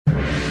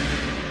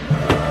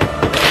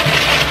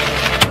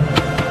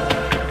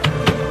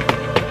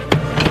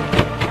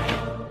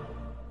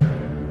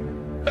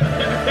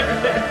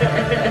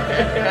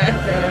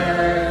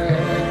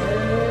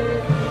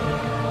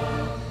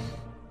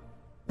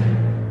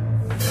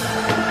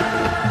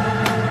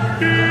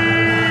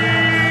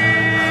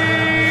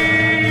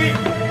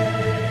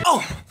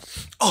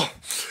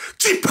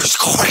Jeepers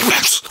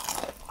Creepers!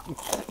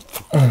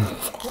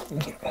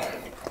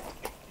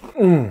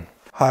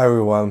 Hi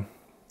everyone.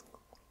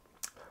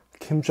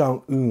 Kim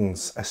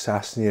Jong-un's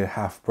assassinated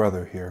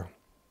half-brother here.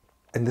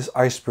 And this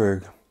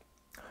iceberg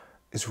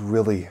is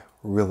really,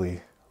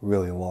 really,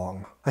 really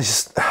long. I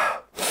just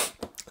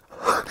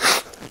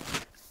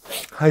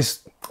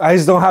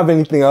don't have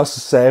anything else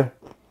to say.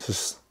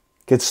 Just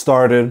get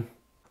started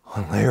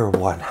on layer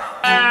 1.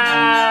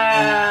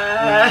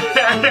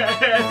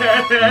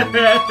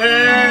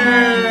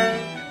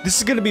 This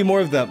is gonna be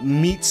more of the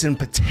meats and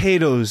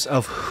potatoes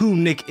of who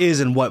Nick is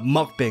and what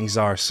mukbangs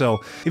are.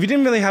 So if you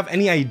didn't really have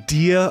any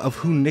idea of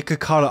who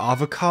Nikocado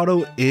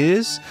Avocado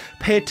is,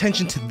 pay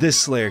attention to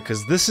this layer,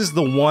 because this is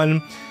the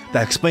one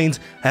that explains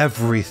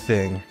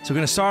everything. So we're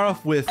gonna start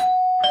off with...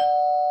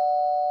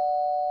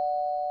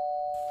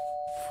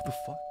 What the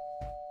fuck?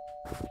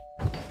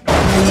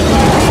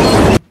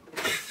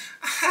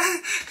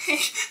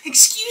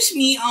 Excuse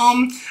me,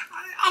 I'm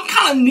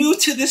kind of new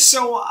to this,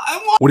 so I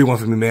want... What do you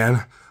want from me,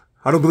 man?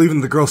 I don't believe in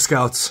the Girl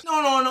Scouts. No,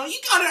 you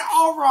got it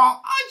all wrong.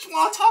 I just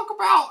want to talk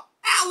about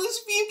Atlas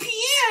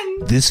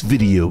VPN. This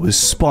video is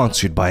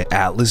sponsored by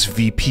Atlas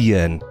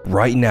VPN.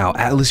 Right now,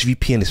 Atlas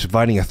VPN is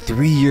providing a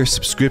 3-year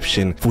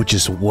subscription for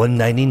just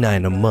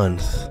 $1.99 a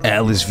month.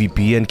 Atlas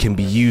VPN can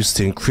be used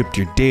to encrypt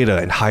your data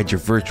and hide your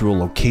virtual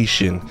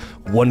location.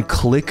 One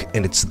click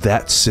and it's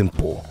that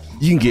simple.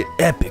 You can get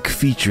epic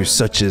features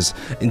such as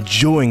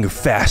enjoying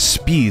fast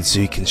speed so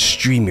you can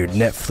stream your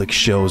Netflix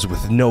shows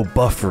with no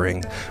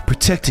buffering,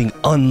 protecting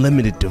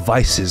unlimited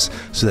devices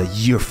so that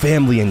your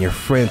family and your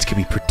friends can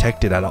be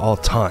protected at all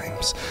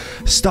times,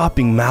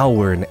 stopping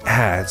malware and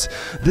ads.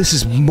 This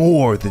is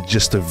more than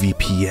just a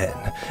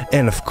VPN.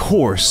 And of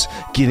course,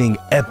 getting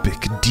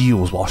epic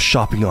deals while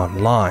shopping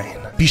online.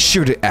 Be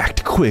sure to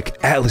act quick.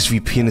 Atlas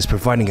VPN is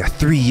providing a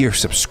 3-year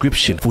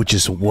subscription for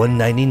just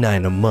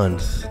 $1.99 a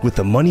month with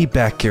a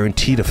money-back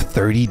guaranteed of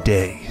 30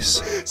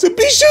 days. So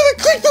be sure to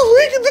click the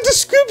link in the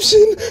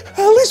description,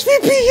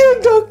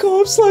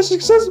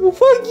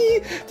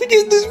 atlasvpn.com/accessiblefunky, to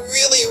get this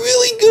really,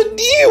 really good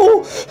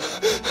deal.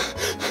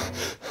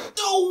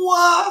 So,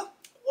 what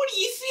do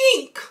you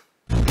think?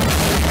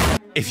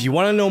 If you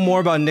want to know more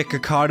about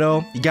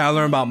Nikocado, you gotta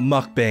learn about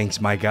mukbangs,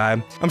 my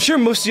guy. I'm sure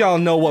most of y'all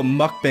know what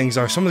mukbangs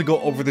are, so I'm gonna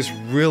go over this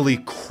really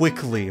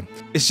quickly.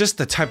 It's just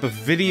the type of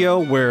video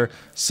where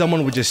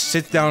someone would just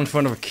sit down in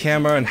front of a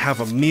camera and have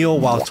a meal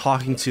while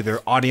talking to their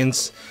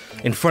audience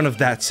in front of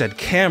that said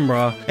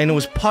camera, and it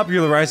was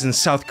popularized in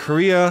South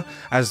Korea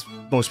as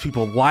most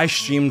people live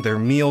streamed their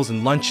meals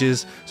and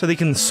lunches so they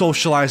can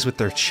socialize with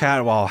their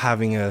chat while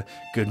having a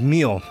good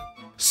meal.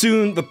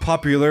 Soon, the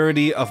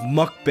popularity of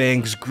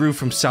mukbangs grew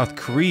from South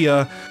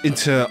Korea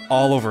into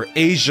all over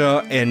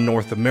Asia and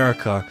North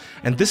America,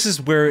 and this is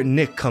where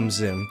Nick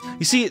comes in.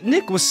 You see,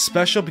 Nick was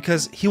special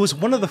because he was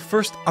one of the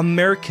first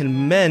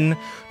American men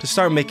to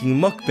start making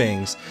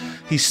mukbangs.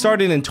 He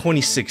started in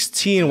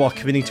 2016 while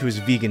committing to his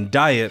vegan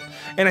diet,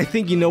 and I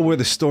think you know where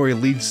the story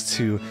leads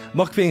to.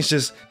 Mukbangs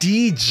just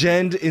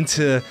degened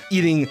into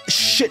eating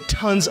shit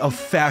tons of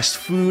fast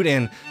food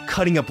and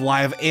cutting up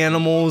live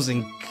animals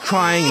and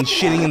crying and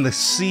shitting in the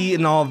sea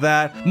and all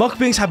that.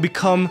 Mukbangs have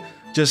become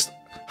just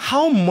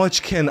how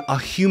much can a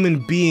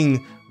human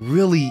being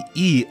really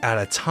eat at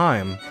a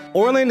time?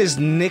 Orland is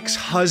Nick's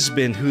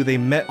husband, who they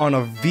met on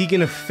a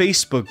vegan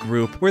Facebook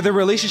group where their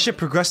relationship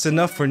progressed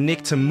enough for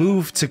Nick to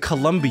move to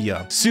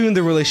Colombia. Soon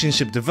the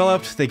relationship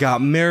developed, they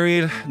got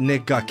married,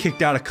 Nick got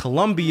kicked out of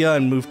Colombia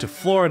and moved to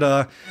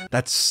Florida.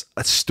 That's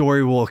a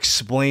story we'll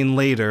explain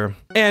later.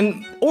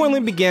 And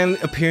Orland began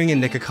appearing in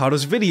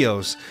Nikocado's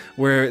videos,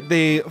 where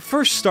they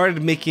first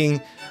started making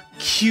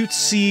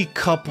cutesy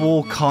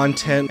couple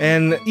content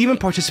and even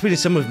participated in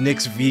some of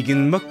Nick's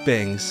vegan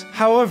mukbangs.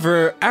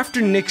 However, after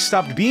Nick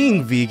stopped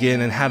being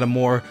vegan and had a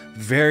more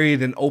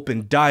varied and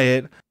open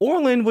diet,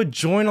 Orland would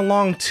join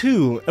along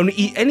too and would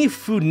eat any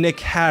food Nick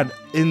had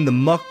in the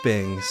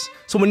mukbangs.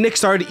 So when Nick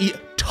started to eat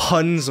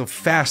tons of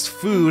fast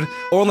food,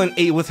 Orland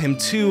ate with him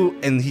too,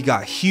 and he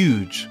got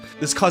huge.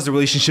 This caused the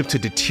relationship to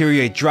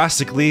deteriorate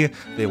drastically.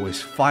 They always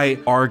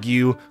fight,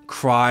 argue,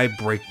 cry,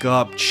 break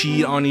up,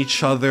 cheat on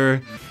each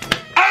other.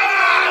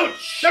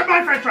 They're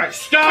my french fries!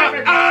 Stop!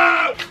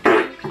 Ow!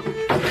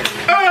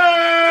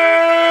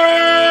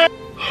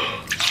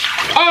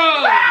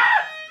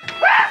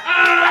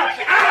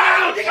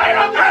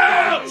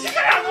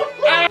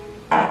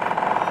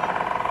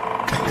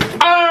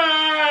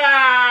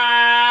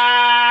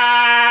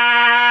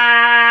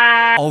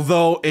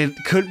 Although it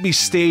could be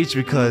staged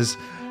because,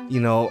 you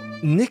know,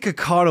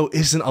 Nikocado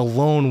isn't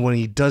alone when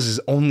he does his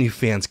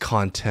OnlyFans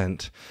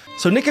content.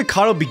 So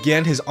Nikocado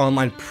began his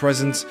online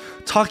presence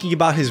talking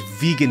about his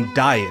vegan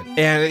diet,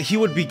 and he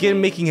would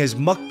begin making his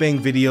mukbang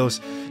videos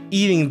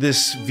eating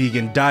this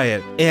vegan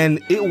diet,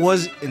 and it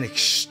was an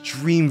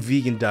extreme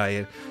vegan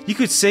diet. You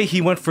could say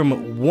he went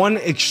from one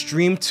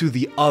extreme to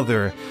the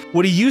other.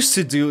 What he used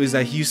to do is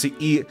that he used to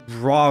eat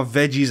raw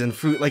veggies and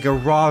fruit, like a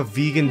raw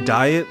vegan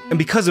diet, and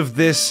because of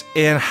this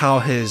and how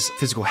his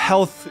physical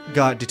health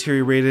got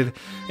deteriorated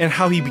and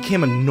how he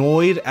became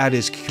annoyed at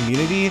his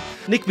community,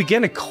 Nick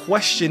began to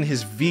question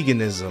his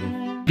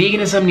veganism.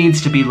 Veganism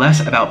needs to be less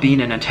about being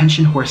an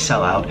attention whore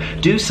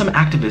sellout, do some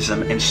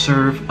activism, and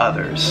serve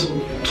others.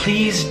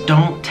 Please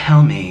don't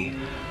tell me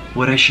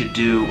what I should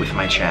do with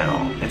my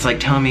channel. It's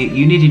like telling me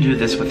you need to do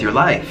this with your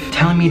life.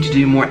 Telling me to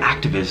do more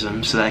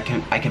activism so that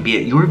I can be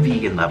at your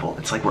vegan level.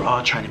 It's like we're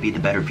all trying to be the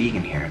better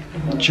vegan here.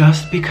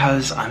 Just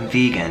because I'm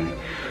vegan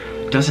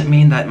doesn't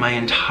mean that my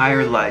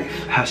entire life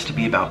has to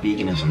be about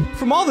veganism.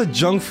 From all the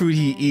junk food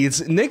he eats,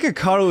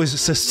 Nikocado is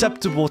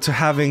susceptible to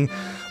having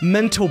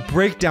mental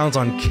breakdowns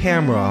on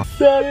camera.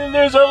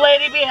 There's a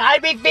lady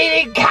behind me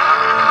feeding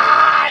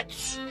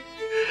cats!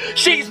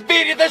 She's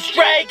feeding the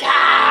stray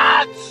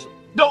cats!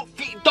 Don't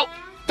feed the...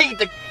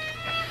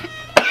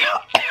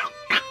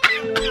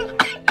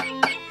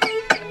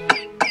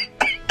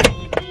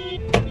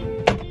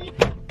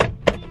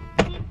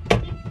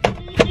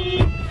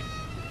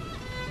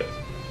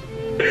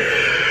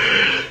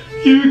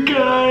 You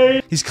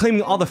guys. He's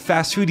claiming all the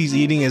fast food he's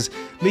eating is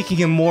making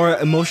him more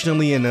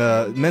emotionally and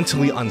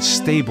mentally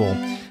unstable.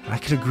 And I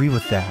could agree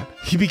with that.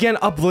 He began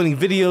uploading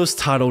videos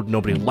titled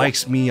 "Nobody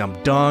Likes Me,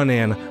 I'm Done,"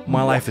 and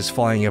 "My Life is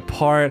Falling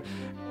Apart."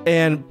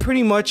 And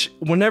pretty much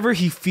whenever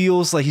he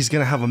feels like he's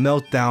gonna have a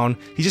meltdown,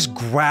 he just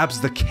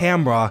grabs the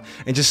camera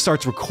and just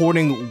starts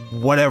recording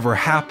whatever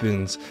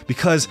happens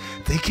because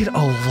they get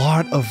a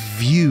lot of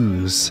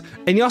views.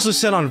 And he also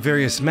said on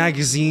various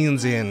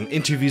magazines and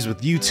interviews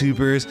with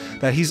YouTubers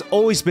that he's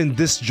always been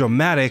this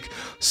dramatic,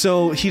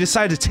 so he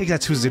decided to take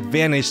that to his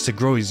advantage to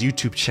grow his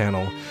YouTube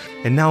channel.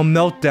 And now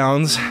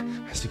meltdowns,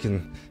 as you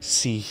can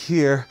see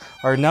here,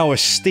 are now a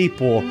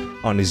staple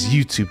on his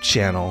YouTube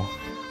channel.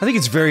 I think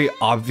it's very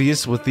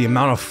obvious with the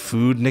amount of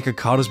food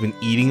Nikocado's been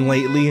eating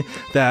lately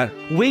that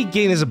weight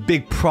gain is a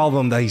big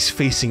problem that he's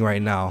facing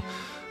right now.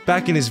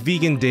 Back in his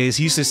vegan days,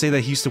 he used to say that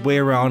he used to weigh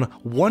around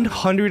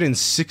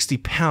 160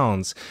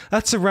 pounds.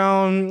 That's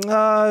around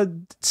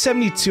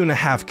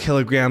 72.5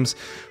 kilograms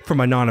for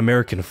my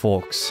non-American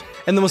folks.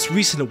 And the most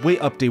recent weight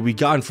update we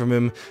gotten from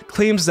him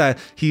claims that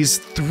he's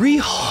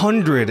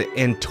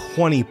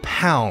 320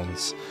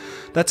 pounds.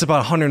 That's about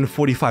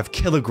 145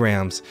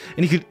 kilograms,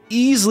 and he could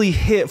easily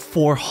hit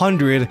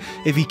 400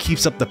 if he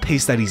keeps up the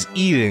pace that he's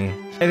eating.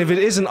 And if it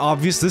isn't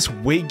obvious, this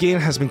weight gain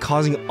has been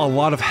causing a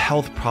lot of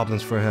health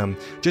problems for him.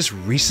 Just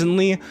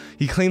recently,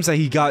 he claims that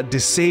he got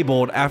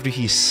disabled after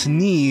he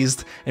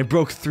sneezed and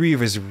broke 3 of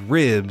his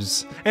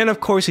ribs. And of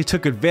course, he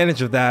took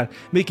advantage of that,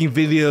 making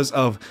videos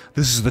of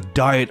 "This is the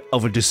diet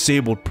of a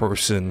disabled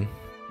person."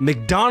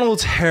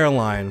 McDonald's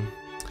hairline.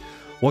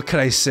 What could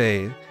I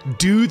say?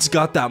 Dude's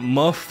got that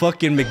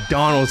motherfucking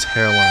McDonald's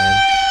hairline.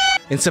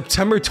 In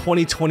September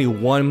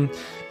 2021,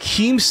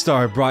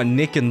 Keemstar brought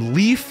Nick and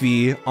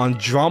Leafy on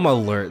Drama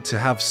Alert to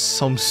have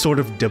some sort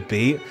of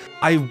debate.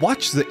 I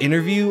watched the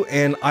interview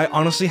and I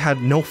honestly had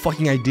no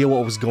fucking idea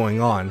what was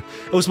going on.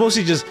 It was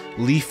mostly just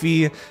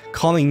Leafy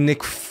calling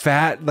Nick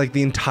fat like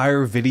the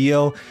entire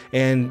video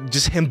and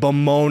just him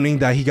bemoaning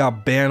that he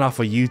got banned off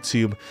of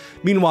YouTube.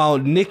 Meanwhile,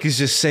 Nick is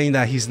just saying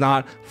that he's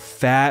not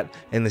fat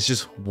and it's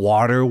just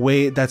water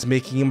weight that's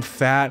making him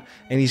fat,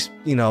 and he's,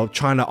 you know,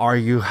 trying to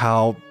argue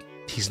how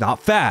he's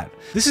not fat.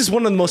 This is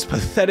one of the most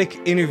pathetic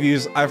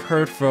interviews I've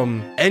heard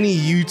from any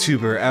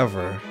YouTuber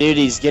ever. Dude,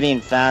 he's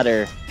getting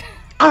fatter.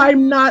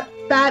 I'm not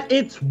fat,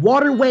 it's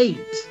water weight.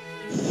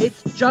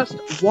 It's just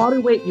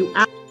water weight, you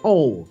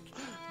asshole.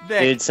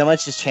 Dude, so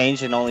much has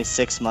changed in only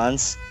 6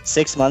 months.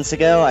 6 months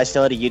ago, I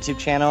still had a YouTube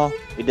channel.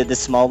 We did this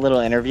small little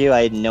interview.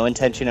 I had no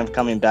intention of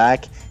coming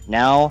back.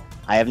 Now,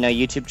 I have no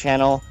YouTube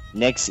channel.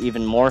 Nick's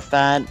even more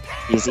fat.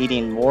 He's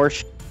eating more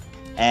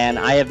and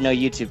I have no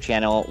YouTube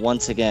channel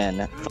once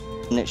again.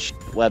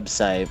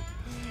 Website.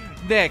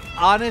 Nick,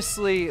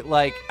 honestly,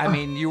 like, I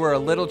mean, you were a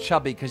little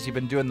chubby because you've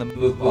been doing the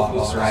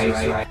mukbangs,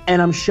 right? And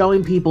I'm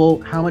showing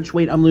people how much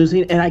weight I'm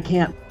losing, and I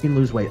can't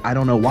lose weight. I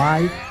don't know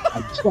why.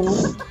 I'm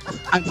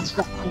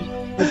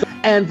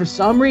and for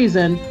some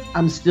reason,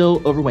 I'm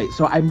still overweight.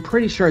 So I'm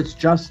pretty sure it's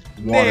just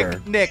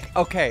water. Nick,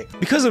 okay.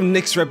 Because of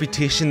Nick's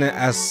reputation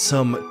as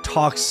some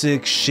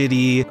toxic,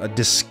 shitty,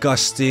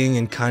 disgusting,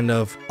 and kind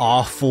of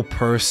awful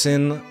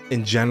person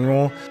in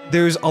general,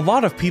 there's a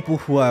lot of people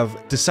who have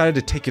decided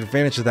to take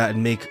advantage of that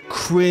and make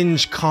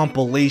cringe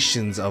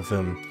compilations of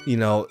him. You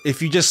know,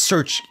 if you just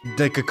search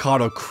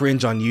Nikocado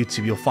cringe on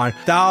YouTube, you'll find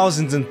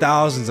thousands and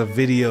thousands of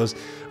videos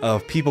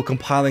of people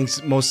compiling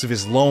most of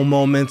his low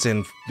moments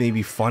and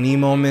maybe funny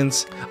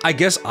moments. I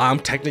guess I'm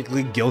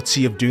technically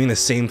guilty of doing the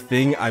same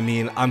thing. I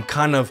mean, I'm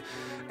kind of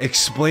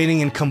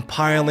explaining and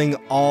compiling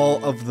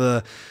all of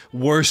the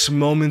worst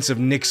moments of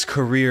Nick's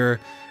career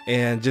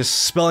and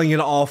just spelling it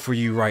all for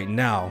you right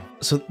now.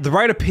 So the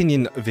Right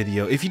Opinion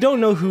video, if you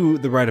don't know who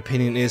the Right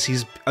Opinion is,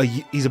 he's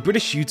a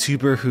British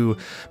YouTuber who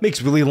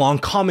makes really long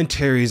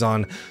commentaries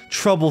on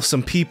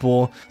troublesome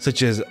people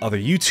such as other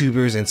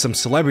YouTubers and some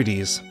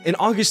celebrities. In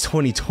August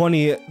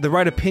 2020, the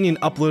Right Opinion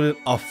uploaded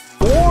a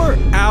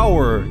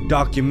 4-hour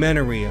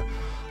documentary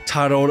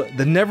titled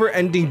The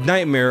Never-Ending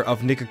Nightmare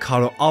of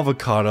Nikocado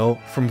Avocado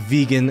From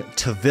Vegan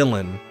to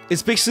Villain.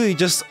 It's basically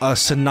just a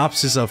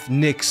synopsis of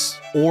Nick's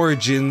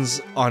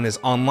origins on his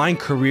online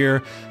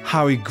career,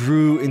 how he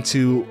grew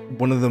into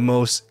one of the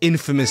most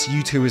infamous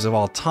YouTubers of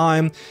all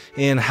time,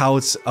 and how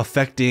it's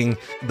affecting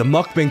the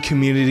mukbang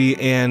community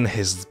and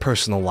his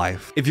personal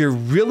life. If you're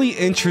really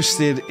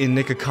interested in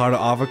Nikocado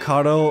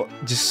Avocado,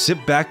 just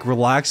sit back,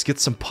 relax, get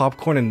some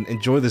popcorn, and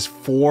enjoy this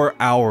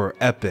 4-hour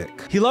epic.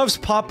 He loves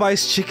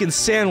Popeye's chicken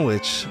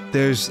sandwich.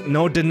 There's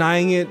no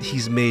denying it.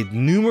 He's made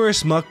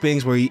numerous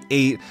mukbangs where he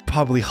ate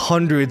probably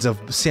hundreds of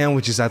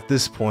sandwiches at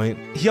this point.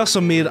 He also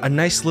made a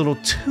nice little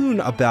tune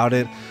about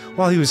it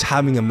while he was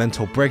having a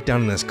mental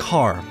breakdown in his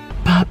car.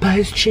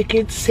 Popeye's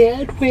chicken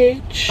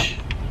sandwich.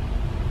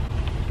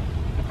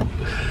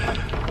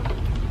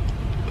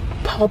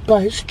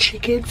 Popeye's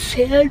chicken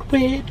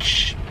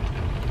sandwich.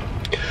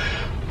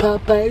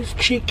 Popeye's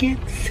chicken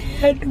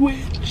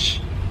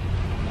sandwich.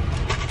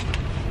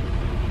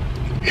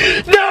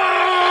 No!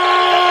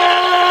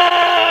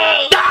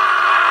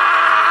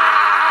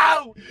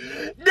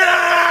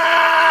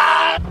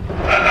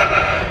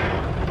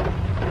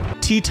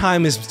 Tea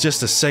Time is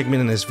just a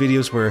segment in his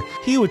videos where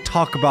he would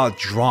talk about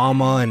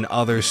drama and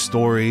other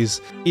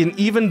stories. And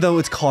even though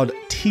it's called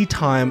Tea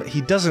Time,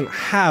 he doesn't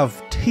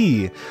have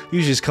tea. It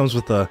usually just comes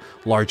with a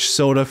large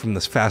soda from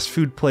this fast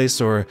food place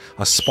or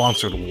a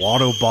sponsored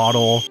water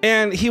bottle.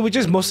 And he would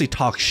just mostly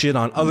talk shit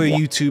on other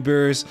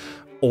YouTubers,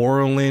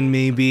 Orlin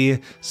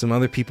maybe, some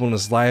other people in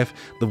his life,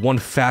 the one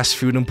fast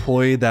food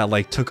employee that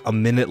like took a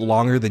minute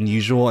longer than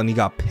usual and he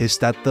got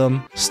pissed at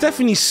them.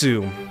 Stephanie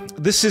Sue.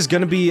 This is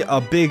gonna be a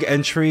big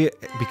entry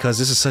because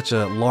this is such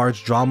a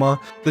large drama.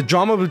 The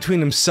drama between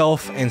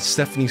himself and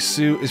Stephanie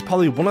Sue is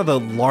probably one of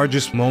the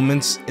largest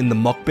moments in the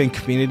mukbang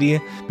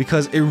community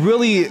because it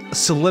really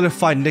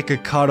solidified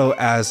Nikocado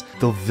as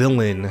the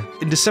villain.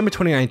 In December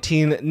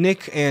 2019,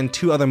 Nick and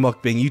two other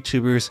mukbang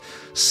YouTubers,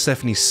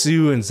 Stephanie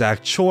Sue and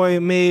Zach Choi,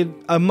 made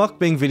a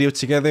mukbang video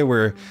together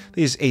where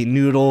they just ate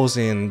noodles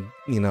and,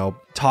 you know,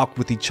 talk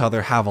with each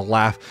other, have a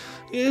laugh.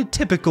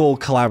 Typical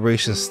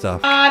collaboration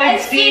stuff.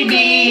 See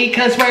me,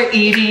 cause we're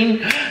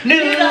eating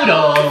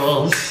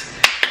noodles.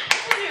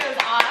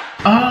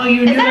 Oh,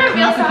 you knew to come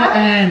up at the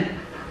end.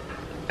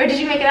 Or did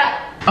you make it up?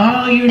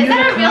 Oh, you knew to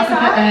come up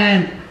at the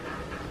end.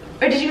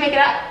 Or did you make it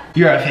up?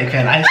 You're a fake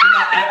fan.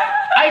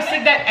 I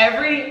sing that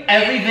every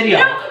video.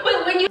 No,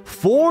 but when you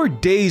 4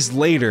 days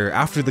later,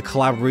 after the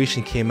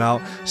collaboration came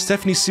out,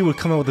 Stephanie Sue would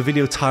come out with a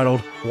video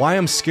titled Why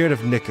I'm Scared of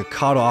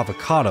Nikocado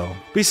Avocado.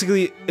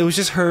 Basically, it was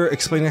just her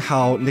explaining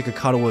how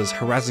Nikocado was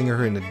harassing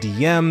her in the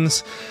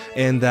DMs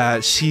and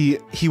that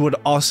he would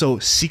also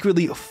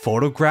secretly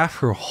photograph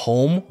her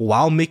home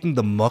while making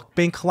the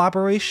mukbang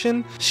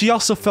collaboration. She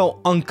also felt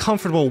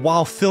uncomfortable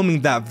while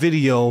filming that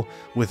video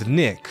with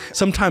Nick.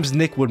 Sometimes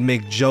Nick would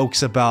make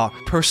jokes about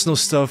personal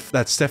stuff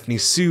that Stephanie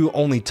Sue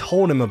only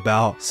told him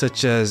about,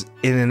 such as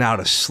in and out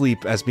of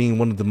sleep as being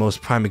one of the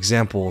most prime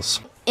examples.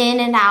 in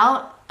and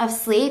out of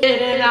sleep. In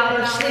and out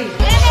of sleep. In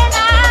and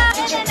out,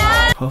 in and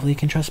out. Hopefully you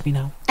can trust me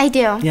now. I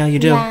do. Yeah, you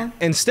do. Yeah.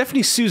 And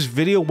Stephanie Sue's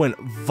video went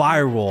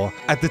viral.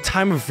 At the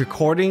time of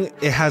recording,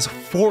 it has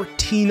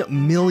 14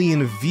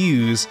 million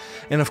views.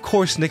 And of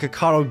course,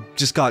 Nikocado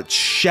just got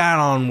shat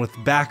on with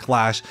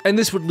backlash. And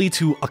this would lead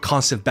to a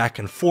constant back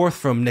and forth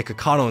from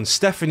Nikocado and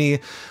Stephanie,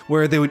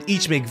 where they would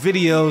each make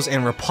videos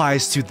and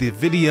replies to the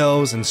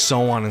videos and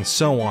so on and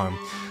so on.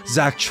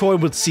 Zach Choi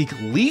would seek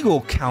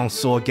legal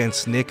counsel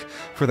against Nick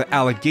for the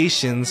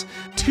allegations.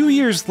 2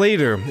 years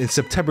later, in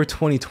September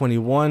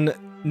 2021,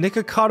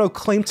 Nikocado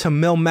claimed to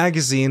Mail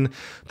magazine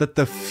that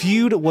the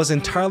feud was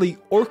entirely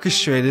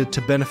orchestrated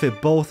to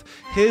benefit both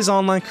his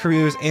online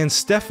careers and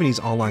Stephanie's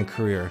online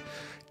career.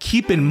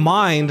 Keep in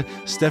mind,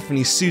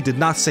 Stephanie Sue did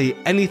not say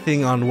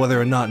anything on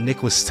whether or not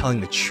Nick was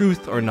telling the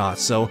truth or not,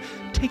 so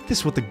take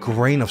this with a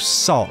grain of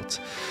salt.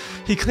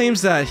 He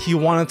claims that he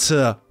wanted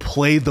to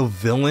play the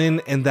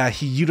villain and that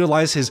he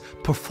utilized his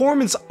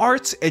performance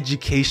arts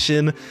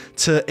education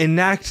to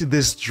enact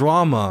this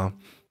drama.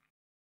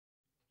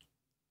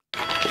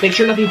 Make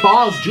sure nothing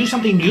falls. Do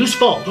something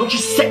useful. Don't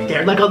just sit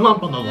there like a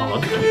lump on the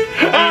log.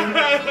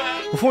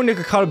 Before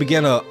Nikocado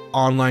began an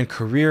online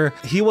career,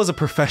 he was a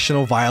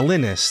professional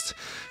violinist.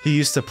 He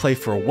used to play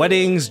for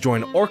weddings,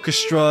 join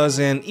orchestras,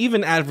 and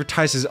even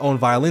advertise his own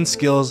violin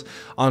skills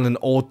on an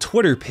old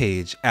Twitter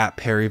page at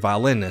Perry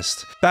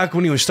Violinist. Back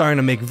when he was starting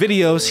to make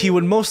videos, he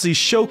would mostly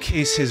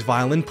showcase his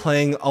violin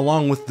playing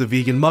along with the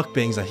vegan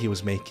mukbangs that he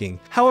was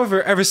making.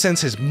 However, ever since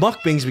his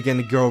mukbangs began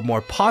to grow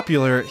more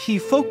popular, he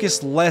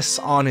focused less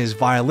on his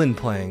violin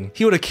playing.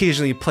 He would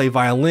occasionally play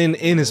violin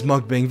in his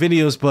mukbang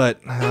videos, but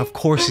of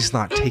course he's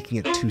not taking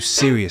it too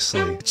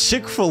seriously. It's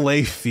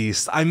Chick-fil-A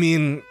feast. I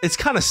mean, it's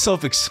kind of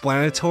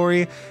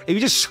self-explanatory. If you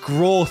just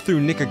scroll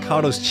through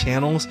Nikocado's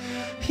channels,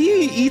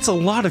 he eats a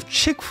lot of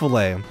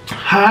Chick-fil-A.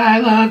 I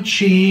love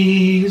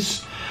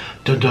cheese.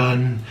 Dun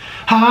dun.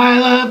 I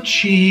love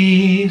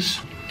cheese.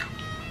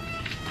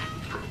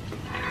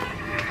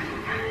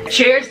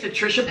 Cheers to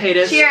Trisha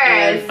Paytas.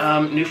 Cheers.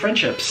 And new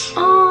friendships.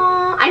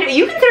 Oh, I know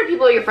you consider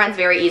people your friends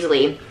very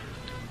easily.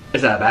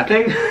 Is that a bad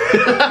thing?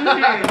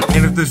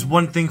 And if there's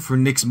one thing for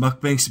Nick's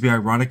mukbangs to be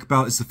ironic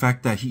about, is the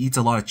fact that he eats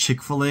a lot of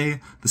Chick-fil-A,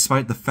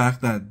 despite the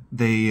fact that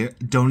they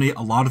donate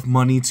a lot of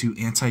money to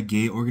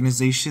anti-gay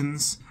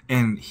organizations,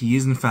 and he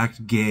is in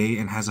fact gay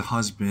and has a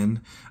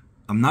husband.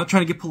 I'm not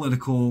trying to get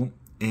political,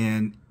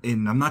 and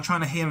I'm not trying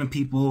to hate on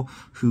people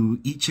who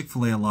eat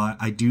Chick-fil-A a lot.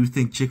 I do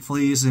think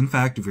Chick-fil-A is in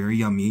fact very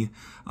yummy.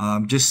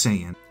 Just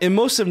saying. In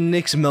most of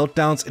Nick's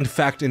meltdowns, in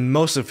fact in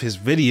most of his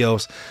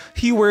videos,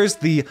 he wears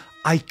the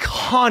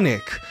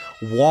iconic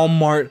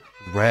Walmart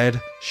red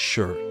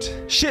shirt.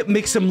 Shit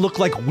makes him look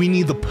like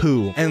Winnie the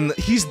Pooh, and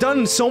he's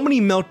done so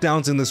many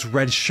meltdowns in this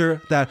red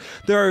shirt that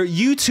there are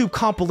YouTube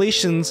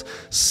compilations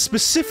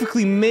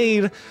specifically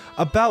made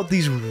about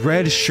these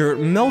red shirt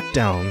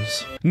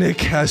meltdowns.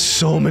 Nick has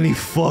so many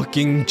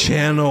fucking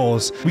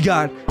channels. We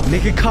got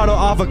Nikocado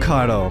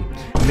Avocado,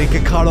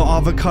 Nikocado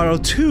Avocado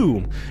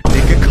 2,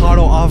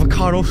 Nikocado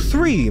Avocado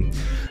 3,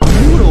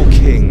 Noodle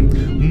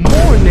King,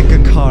 more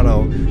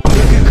Nikocado,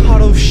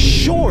 Nikocado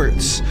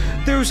Shorts.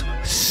 There's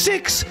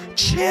 6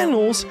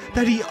 channels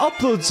that he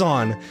uploads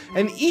on,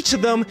 and each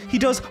of them he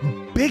does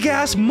big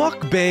ass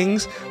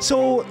mukbangs,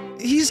 so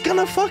he's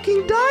gonna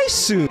fucking die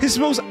soon. His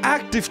most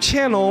active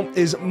channel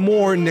is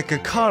More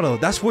Nikocado.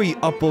 That's where he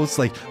uploads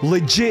like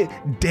legit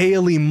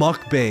daily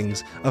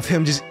mukbangs of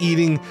him just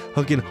eating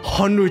fucking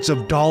hundreds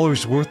of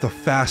dollars worth of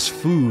fast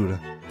food.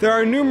 There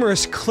are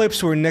numerous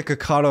clips where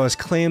Nikocado has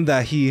claimed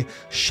that he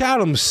shot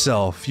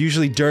himself,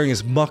 usually during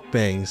his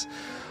mukbangs.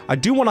 I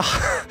do want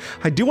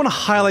to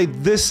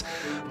highlight this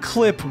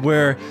clip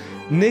where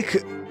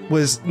Nick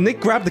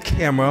grabbed the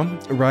camera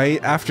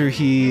right after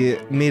he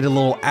made a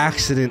little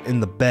accident in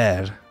the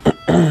bed.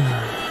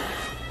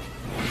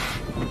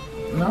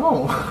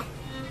 No.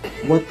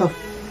 What the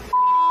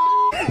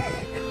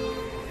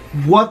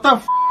What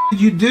the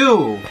did you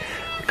do?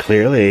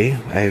 Clearly,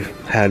 I've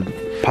had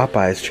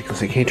Popeye's chicken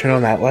sandwich. Can you turn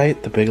on that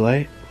light? The big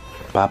light?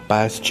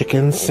 Popeye's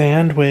chicken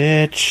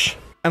sandwich.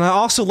 And I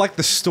also like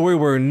the story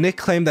where Nick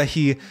claimed that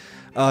he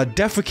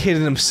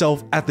defecated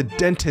himself at the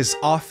dentist's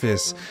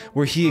office,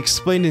 where he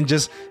explained in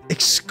just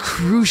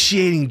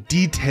excruciating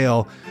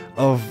detail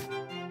of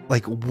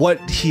like what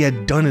he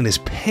had done in his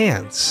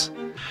pants.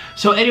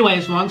 So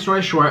anyways, long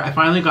story short, I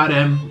finally got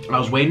in. I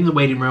was waiting in the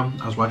waiting room.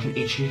 I was watching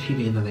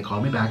HGTV, and then they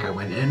called me back. I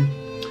went in.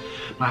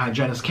 My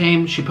hygienist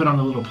came. She put on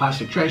the little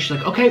plastic tray. She's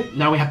like, okay,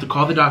 now we have to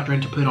call the doctor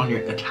in to put on your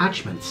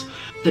attachments.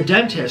 The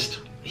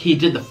dentist, he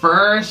did the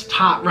first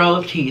top row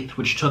of teeth,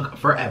 which took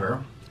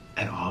forever.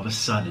 And all of a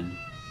sudden,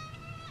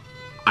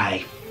 I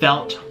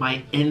felt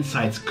my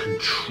insides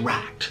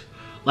contract.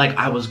 Like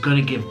I was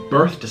gonna give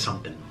birth to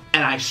something.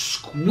 And I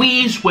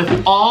squeezed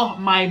with all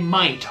my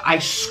might. I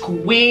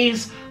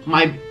squeeze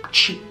my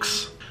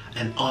cheeks.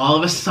 And all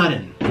of a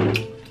sudden,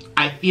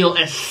 I feel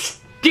a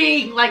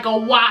sting like a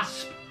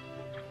wasp.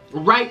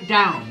 Right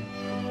down,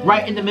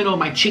 right in the middle of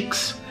my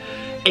cheeks.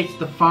 It's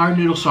the fire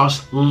noodle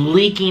sauce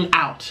leaking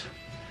out.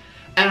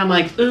 And I'm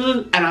like,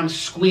 ooh, and I'm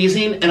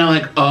squeezing, and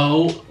I'm like,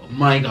 oh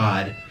my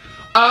God.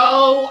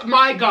 Oh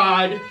my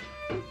God.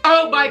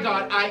 Oh my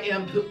God,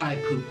 I'm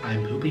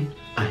pooping.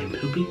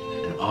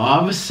 And all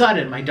of a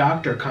sudden, my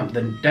doctor comes,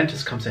 the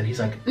dentist comes in, he's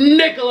like,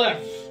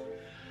 Nicholas!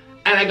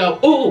 And I go,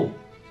 ooh.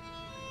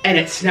 And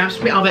it snaps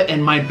me out of it,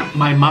 and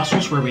my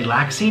muscles were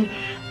relaxing,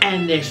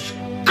 and this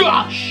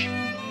gush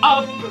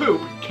of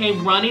poop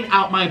came running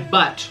out my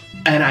butt,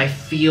 and I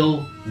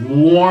feel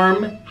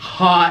warm,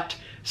 hot,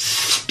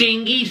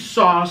 stingy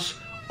sauce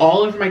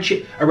all over my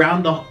cheek,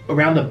 around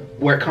the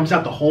where it comes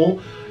out the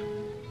hole.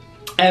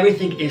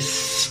 Everything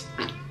is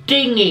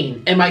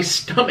stinging, and my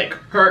stomach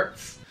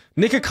hurts.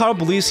 Nikocado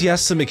believes he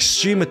has some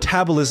extreme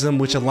metabolism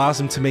which allows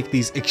him to make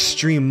these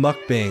extreme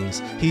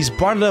mukbangs. He's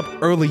brought it up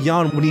early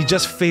on when he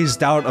just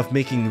phased out of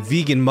making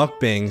vegan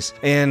mukbangs,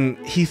 and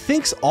he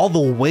thinks all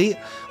the weight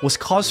was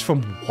caused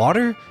from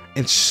water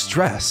and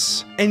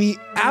stress. And he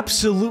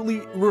absolutely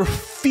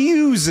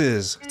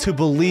refuses to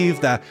believe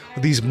that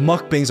these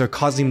mukbangs are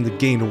causing him to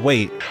gain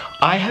weight.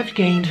 I have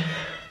gained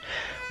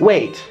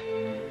weight,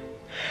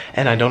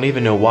 and I don't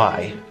even know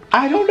why.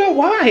 I don't know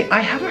why.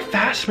 I have a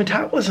fast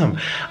metabolism.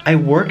 I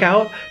work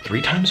out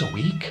 3 times a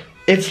week.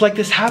 It's like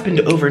this happened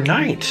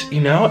overnight,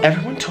 you know?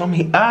 Everyone told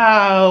me,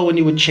 oh, when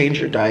you would change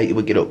your diet, you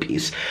would get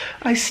obese.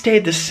 I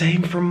stayed the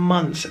same for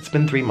months. It's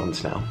been 3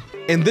 months now.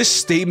 And this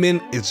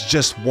statement, it's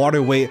just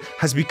water weight,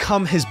 has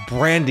become his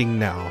branding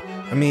now.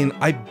 I mean,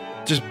 I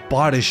just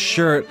bought his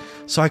shirt,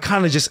 so I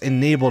kind of just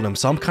enabled him,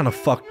 so I'm kind of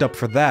fucked up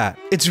for that.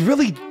 It's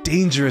really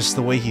dangerous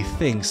the way he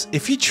thinks.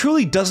 If he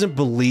truly doesn't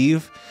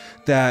believe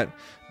that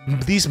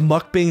these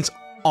mukbangs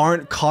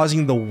aren't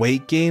causing the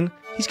weight gain,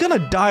 he's gonna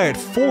die at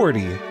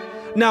 40.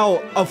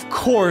 Now, of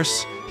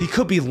course, he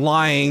could be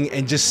lying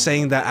and just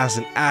saying that as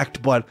an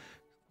act, but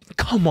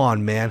come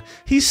on, man.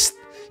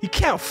 You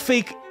can't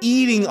fake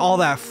eating all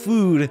that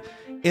food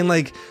and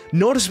like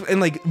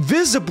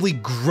visibly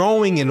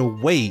growing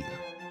in weight.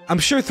 I'm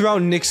sure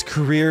throughout Nick's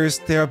careers,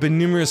 there have been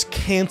numerous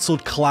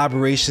canceled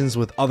collaborations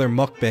with other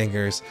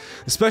mukbangers,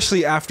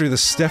 especially after the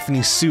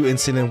Stephanie Sue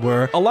incident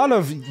where a lot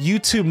of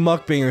YouTube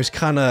mukbangers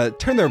kinda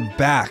turned their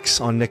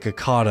backs on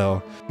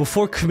Nikocado.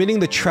 Before committing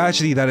the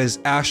tragedy that is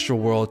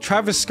Astroworld,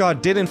 Travis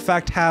Scott did in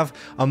fact have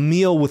a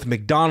meal with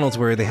McDonald's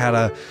where they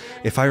had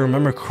if I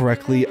remember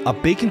correctly, a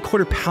bacon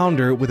quarter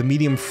pounder with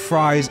medium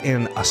fries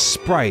and a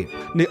Sprite.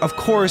 Of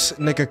course,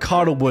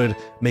 Nikocado would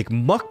make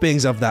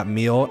mukbangs of that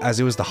meal as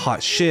it was the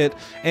hot shit,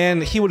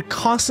 and he would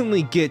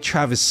constantly get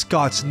Travis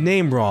Scott's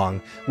name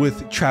wrong,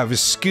 with Travis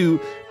Scoot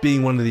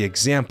being one of the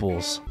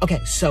examples. Okay,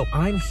 so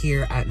I'm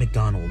here at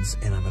McDonald's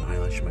and I have an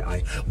eyelash in my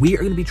eye. We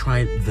are gonna be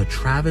trying the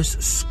Travis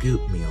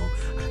Scoot meal.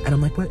 And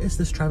I'm like, what is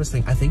this Travis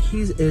thing? I think he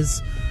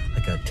is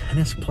like a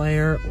tennis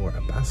player or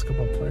a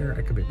basketball player.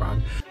 I could be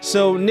wrong.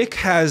 So Nick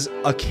has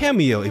a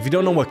Cameo. If you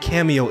don't know what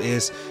Cameo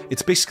is,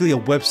 it's basically a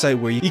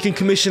website where you can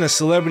commission a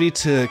celebrity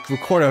to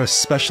record a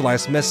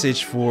specialized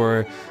message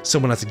for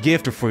someone as a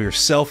gift or for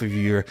yourself if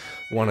you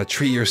want to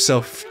treat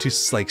yourself to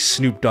like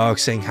Snoop Dogg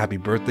saying happy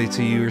birthday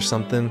to you or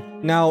something.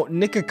 Now,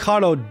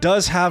 Nikocado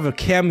does have a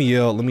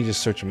Cameo. Let me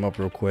just search him up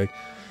real quick.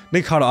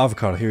 Nikocado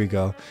Avocado, here we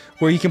go.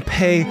 Where you can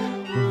pay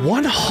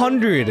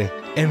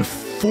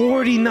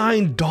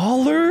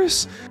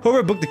 $149?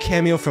 Whoever booked the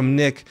Cameo from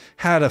Nick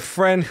had a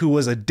friend who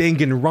was a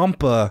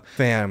Danganronpa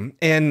fan,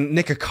 and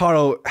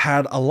Nikocado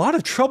had a lot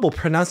of trouble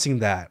pronouncing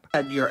that.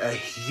 You're a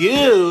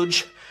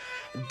huge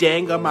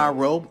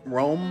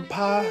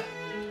Danganronpa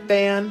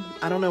fan.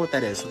 I don't know what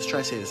that is. Let's try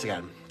to say this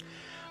again.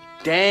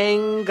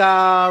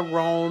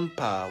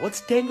 Danganronpa.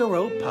 What's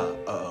Danganronpa?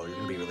 Uh-oh, you're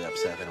gonna be really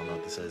upset. I don't know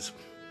what this is.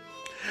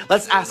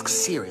 Let's ask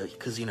Siri,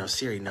 because, you know,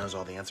 Siri knows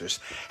all the answers.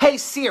 Hey,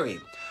 Siri,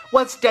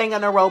 what's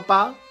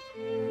Danganronpa?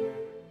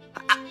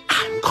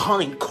 I'm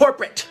calling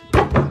corporate.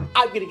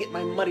 I'm gonna get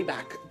my money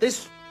back.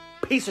 This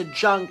piece of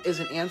junk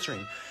isn't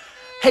answering.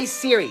 Hey,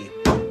 Siri,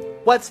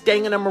 what's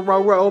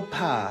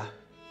Danganronpa?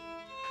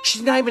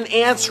 She's not even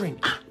answering.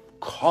 I'm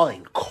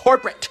calling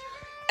corporate.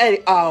 Hey,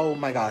 oh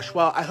my gosh.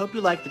 Well, I hope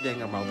you like the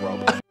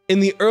Danganronpa. In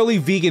the early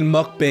vegan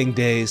mukbang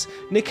days,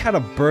 Nick had a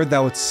bird that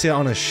would sit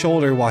on his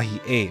shoulder while he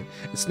ate.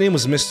 Its name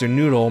was Mr.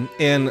 Noodle,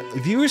 and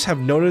viewers have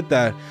noted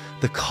that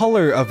the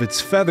color of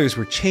its feathers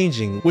were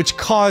changing, which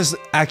caused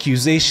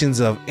accusations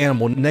of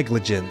animal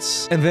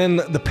negligence. And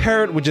then the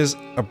parrot would just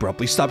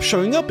abruptly stop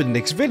showing up in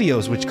Nick's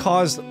videos, which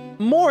caused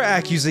more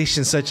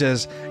accusations such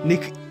as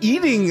Nick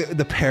eating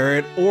the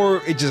parrot,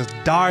 or it just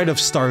died of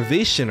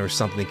starvation or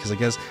something, because I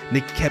guess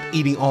Nick kept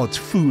eating all its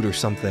food or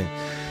something.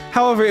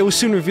 However, it was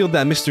soon revealed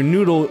that Mr.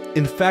 Noodle,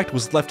 in fact,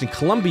 was left in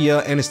Colombia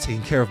and is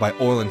taken care of by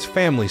Orland's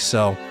family,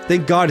 so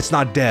thank God it's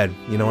not dead,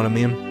 you know what I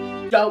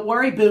mean? Don't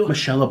worry, boo.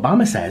 Michelle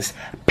Obama says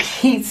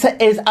pizza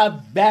is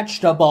a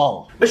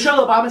vegetable.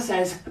 Michelle Obama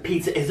says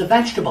pizza is a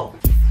vegetable.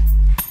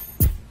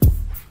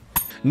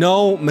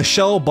 No,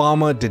 Michelle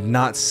Obama did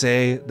not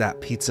say that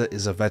pizza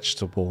is a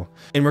vegetable.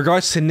 In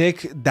regards to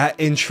Nick, that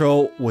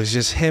intro was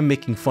just him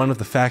making fun of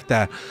the fact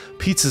that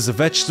pizza is a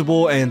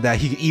vegetable and that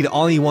he can eat it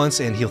all he wants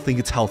and he'll think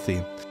it's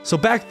healthy. So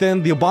back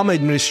then, the Obama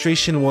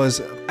administration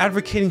was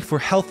advocating for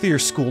healthier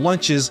school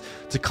lunches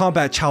to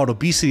combat child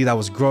obesity that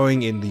was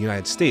growing in the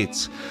United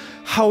States.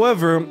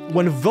 However,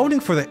 when voting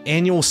for the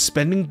annual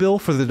spending bill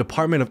for the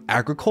Department of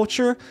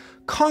Agriculture,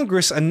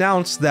 Congress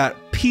announced that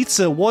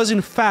pizza was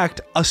in fact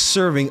a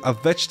serving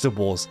of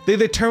vegetables. They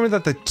determined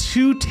that the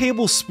 2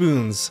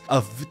 tablespoons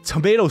of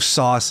tomato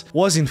sauce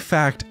was in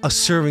fact a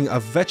serving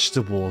of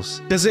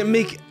vegetables. Does it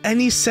make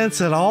any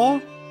sense at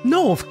all?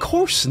 No, of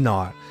course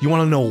not. You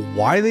want to know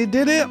why they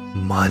did it?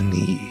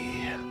 Money.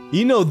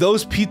 You know,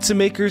 those pizza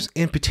makers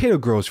and potato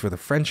growers for the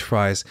French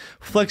fries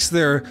flex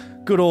their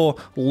good old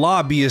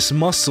lobbyist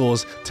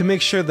muscles to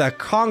make sure that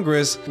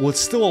Congress would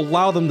still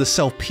allow them to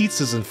sell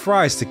pizzas and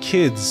fries to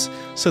kids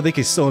so they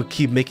could still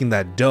keep making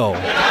that dough.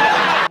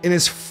 In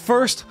his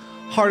first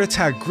heart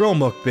attack grill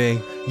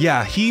mukbang,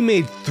 yeah, he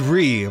made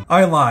 3.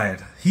 I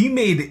lied. He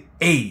made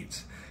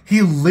 8.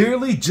 He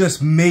literally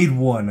just made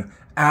one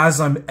as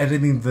I'm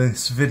editing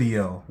this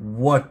video.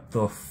 What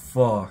the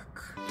fuck?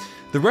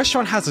 The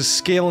restaurant has a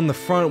scale in the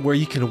front where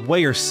you can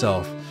weigh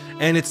yourself,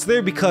 and it's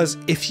there because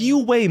if you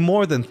weigh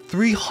more than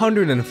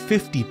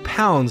 350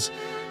 pounds,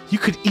 you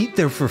could eat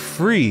there for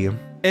free.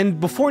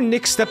 And before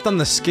Nick stepped on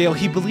the scale,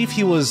 he believed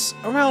he was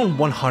around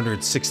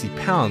 160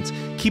 pounds.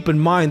 Keep in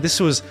mind, this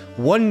was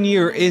 1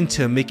 year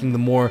into making the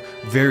more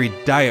varied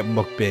diet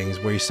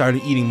mukbangs, where he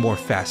started eating more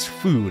fast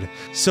food.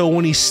 So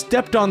when he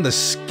stepped on the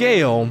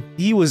scale,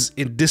 he was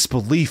in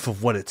disbelief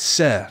of what it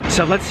said.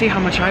 So let's see how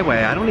much I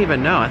weigh. I don't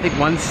even know. I think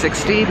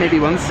 160, maybe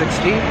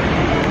 160.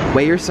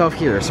 Weigh yourself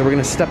here. So we're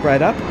gonna step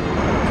right up.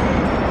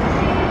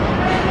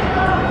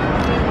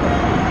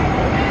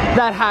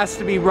 That has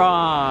to be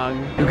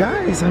wrong. You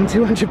guys, I'm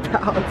 200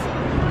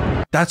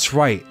 pounds. That's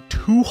right,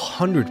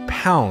 200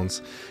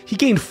 pounds. He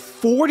gained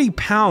 40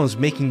 pounds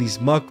making these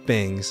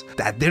mukbangs.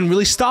 That didn't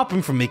really stop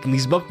him from making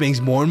these mukbangs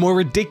more and more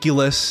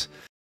ridiculous.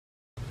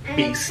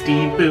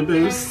 Beastie Boo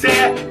Boo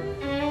set.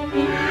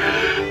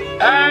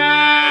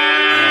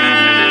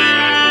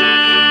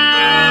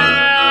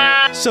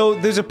 So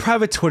there's a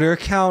private Twitter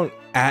account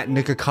at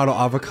Nikocado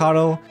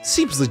Avocado.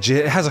 Seems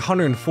legit. It has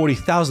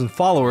 140,000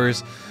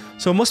 followers,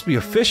 so it must be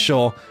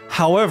official.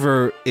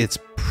 However, it's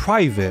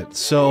private,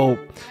 so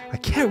I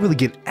can't really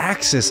get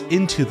access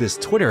into this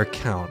Twitter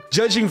account.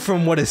 Judging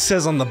from what it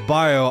says on the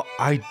bio,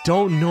 I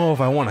don't know if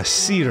I want to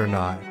see it or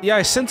not. Yeah,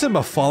 I sent him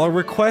a follow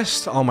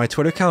request on my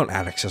Twitter account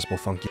at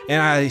AccessibleFunky,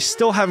 and I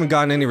still haven't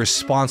gotten any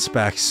response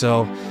back,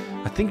 so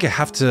I think I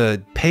have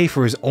to pay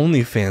for his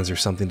OnlyFans or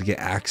something to get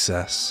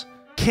access.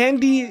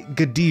 Candy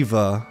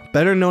Godiva,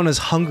 better known as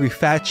Hungry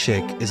Fat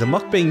Chick, is a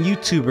mukbang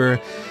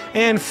YouTuber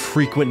and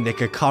frequent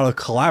Nikocado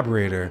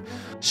collaborator.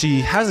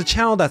 She has a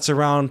channel that's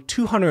around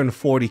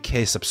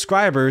 240k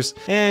subscribers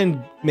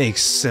and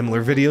makes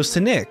similar videos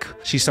to Nick.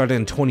 She started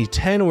in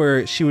 2010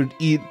 where she would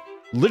eat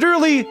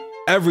literally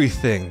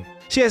everything.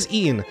 She has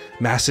eaten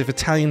Massive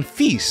Italian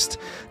Feast,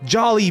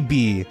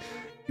 Jollibee,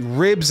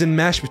 ribs and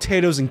mashed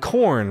potatoes and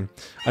corn,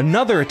 a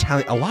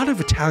lot of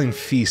Italian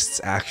feasts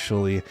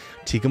actually,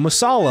 tikka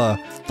masala,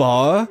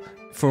 pho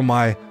for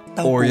my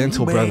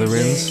Oriental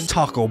brethrens,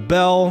 Taco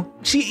Bell.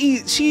 She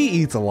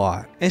eats a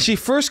lot. And she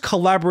first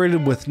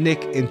collaborated with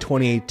Nick in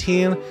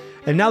 2018,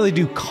 and now they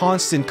do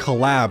constant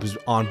collabs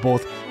on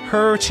both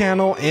her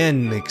channel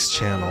and Nick's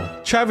channel.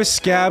 Travis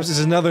Scabs is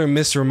another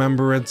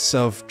misremembrance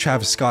of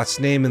Travis Scott's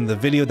name in the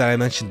video that I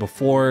mentioned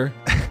before.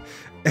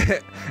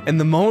 And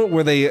the moment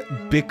where they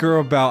bicker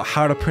about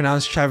how to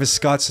pronounce Travis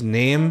Scott's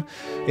name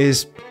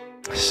is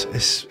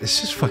it's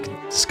just fucking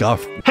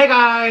scuffed. Hey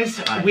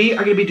guys, we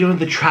are gonna be doing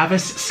the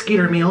Travis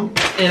Skeeter meal,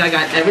 and I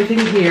got everything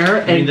here.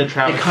 And the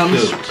Travis it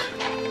comes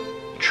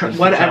Scoot.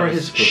 whatever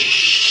Travis his.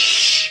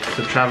 Shh. It's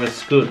a Travis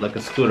Scoot, like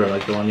a scooter,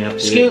 like the one you have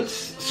to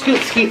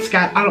Scoot, Skeet,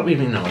 Scott. I don't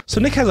even know. So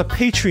Nick has a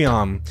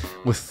Patreon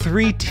with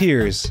 3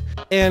 tiers,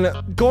 and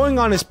going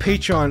on his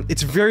Patreon,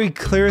 it's very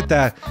clear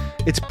that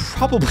it's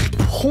probably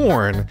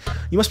porn.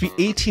 You must be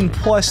 18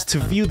 plus to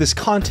view this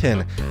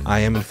content. I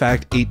am in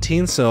fact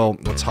 18, so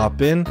let's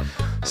hop in.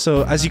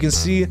 So as you can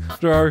see,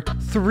 there are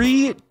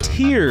 3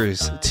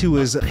 tiers to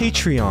his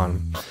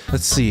Patreon.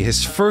 Let's see,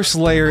 his first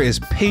layer is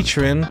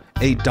Patron,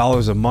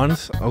 $8 a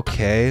month.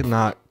 Okay,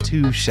 not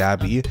too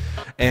shabby.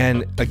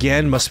 And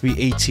again, must be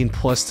 18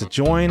 plus to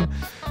join.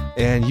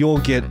 And you'll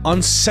get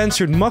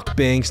uncensored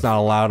mukbangs not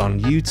allowed on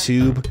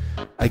YouTube,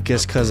 I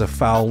guess because of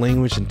foul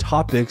language and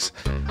topics.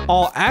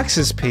 All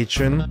access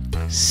patron,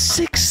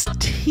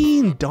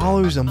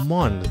 $16 a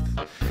month.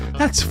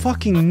 That's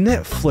fucking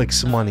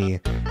Netflix money.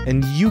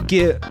 And you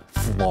get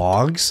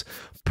vlogs,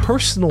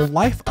 personal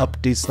life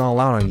updates not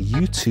allowed on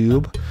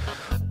YouTube,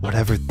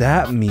 whatever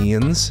that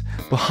means,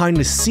 behind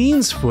the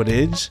scenes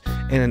footage,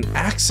 and an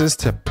access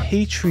to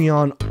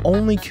Patreon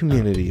only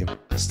community.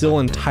 Still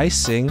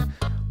enticing.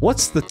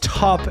 What's the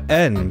top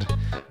end?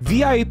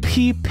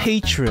 VIP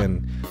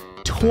patron,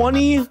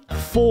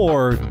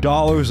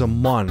 $24 a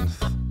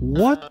month.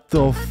 What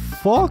the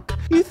fuck?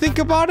 You think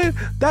about it,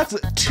 that's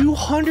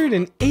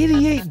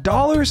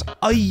 $288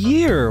 a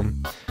year.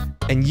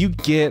 And you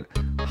get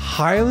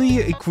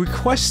highly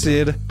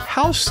requested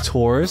house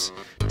tours,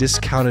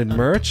 discounted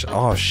merch.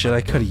 Oh shit,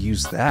 I could have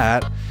used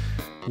that.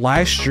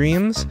 Live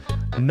streams,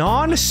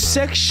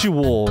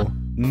 non-sexual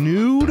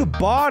nude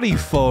body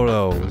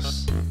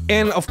photos.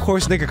 And of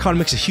course, Nikocado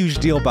makes a huge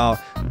deal about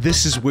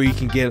this is where you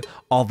can get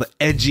all the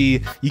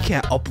edgy, you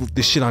can't upload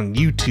this shit on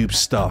YouTube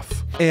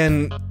stuff.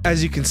 And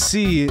as you can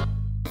see,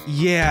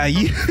 yeah,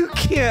 you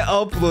can't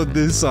upload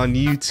this on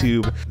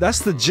YouTube. That's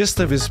the gist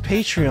of his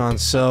Patreon,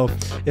 so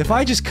if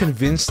I just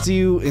convinced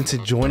you into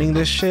joining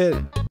this shit,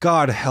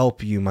 God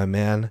help you, my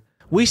man.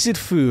 Wasted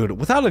food,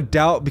 without a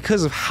doubt,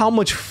 because of how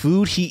much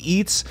food he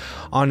eats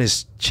on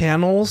his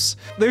channels.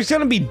 There's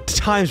gonna be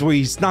times where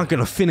he's not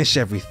gonna finish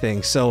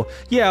everything, so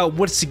yeah,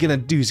 what's he gonna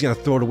do? He's gonna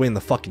throw it away in the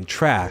fucking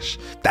trash.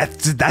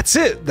 That's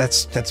it.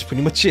 That's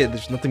pretty much it.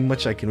 There's nothing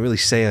much I can really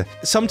say.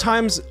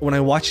 Sometimes when I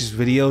watch his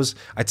videos,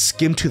 I'd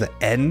skim to the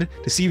end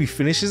to see if he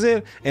finishes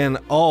it, and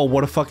oh,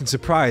 what a fucking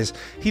surprise.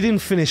 He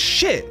didn't finish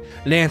shit.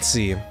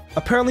 Nancy.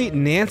 Apparently,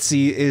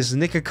 Nancy is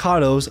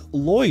Nikocado's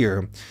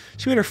lawyer.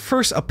 She made her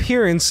first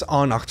appearance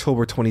on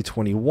October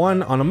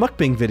 2021 on a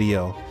mukbang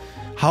video.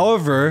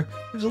 However,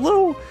 there's a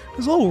little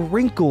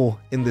wrinkle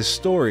in this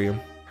story.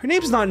 Her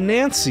name's not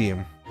Nancy,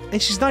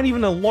 and she's not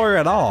even a lawyer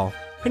at all.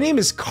 Her name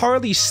is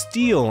Carly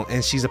Steele,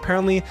 and she's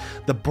apparently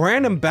the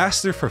brand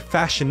ambassador for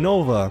Fashion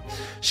Nova.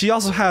 She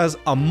also has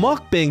a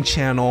mukbang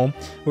channel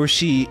where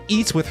she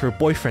eats with her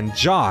boyfriend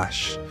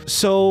Josh.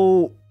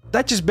 So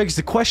that just begs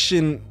the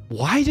question,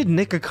 why did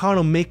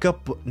Nikocado make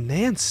up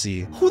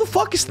Nancy? Who the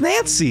fuck is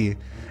Nancy?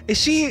 Is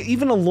she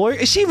even a lawyer?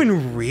 Is she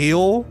even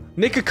real?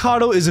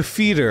 Nikocado is a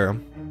feeder.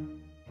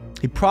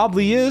 He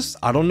probably is.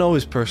 I don't know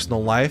his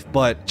personal life,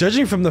 but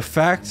judging from the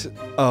fact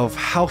of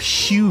how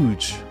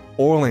huge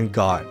Orland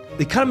got,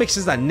 it kind of makes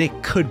sense that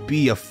Nick could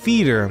be a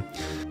feeder.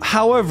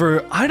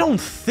 However, I don't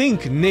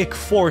think Nick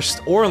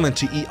forced Orlin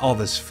to eat all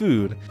this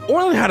food.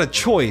 Orlin had a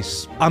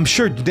choice. I'm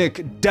sure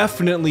Nick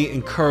definitely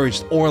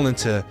encouraged Orlin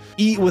to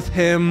eat with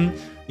him,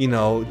 you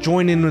know,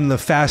 join in the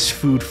fast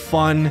food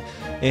fun,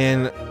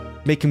 and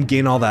make him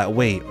gain all that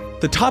weight.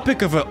 The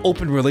topic of an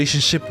open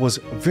relationship was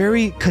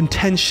very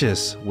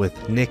contentious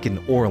with Nick and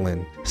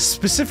Orlin.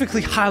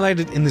 Specifically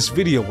highlighted in this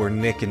video where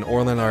Nick and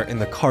Orlin are in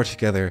the car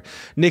together.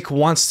 Nick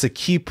wants to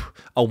keep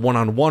a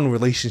one-on-one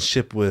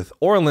relationship with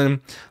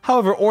Orlin.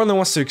 However, Orlin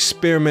wants to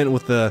experiment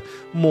with a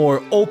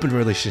more open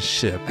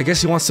relationship. I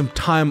guess he wants some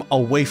time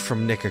away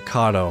from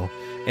Nikocado.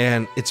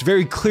 And it's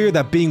very clear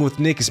that being with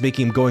Nick is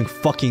making him going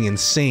fucking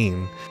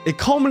insane. It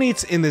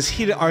culminates in this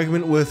heated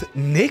argument with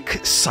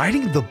Nick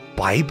citing the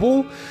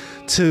Bible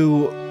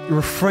to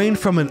refrain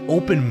from an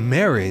open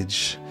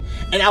marriage.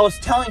 And I was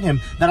telling him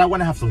that I want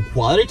to have some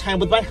quality time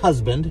with my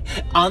husband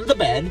on the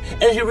bed,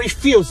 and he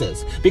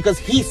refuses because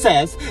he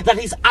says that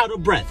he's out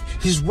of breath.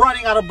 He's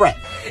running out of breath,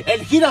 and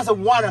he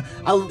doesn't want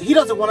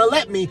to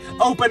let me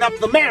open up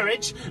the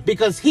marriage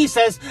because he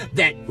says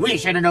that we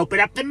shouldn't open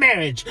up the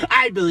marriage.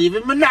 I believe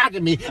in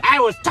monogamy.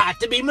 I was taught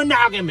to be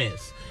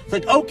monogamous. It's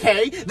like,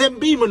 okay, then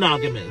be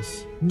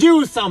monogamous.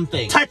 Do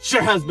something. Touch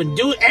your husband.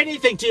 Do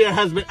anything to your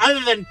husband other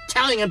than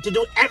telling him to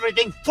do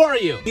everything for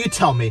you. You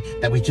tell me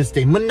that we should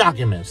stay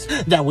monogamous,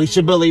 that we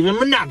should believe in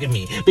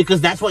monogamy, because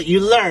that's what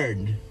you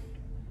learned.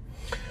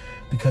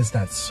 Because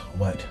that's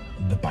what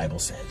the Bible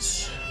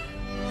says,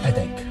 I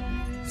think.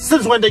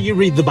 Since when did you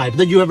read the Bible?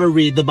 Did you ever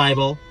read the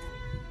Bible?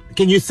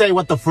 Can you say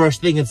what the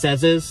first thing it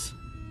says is?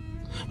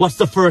 What's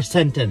the first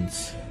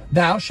sentence?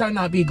 Thou shalt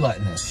not be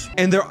gluttonous.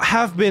 And there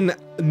have been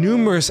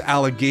numerous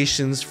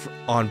allegations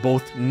on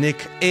both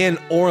Nick and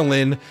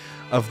Orlin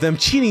of them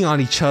cheating on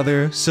each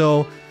other,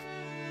 so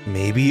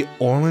maybe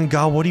Orlin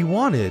got what he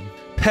wanted.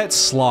 Pet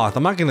sloth.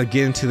 I'm not gonna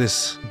get into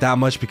this that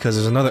much because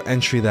there's another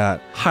entry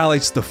that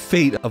highlights the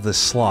fate of the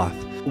sloth.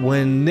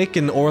 When Nick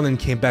and Orlin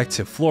came back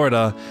to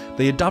Florida,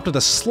 they adopted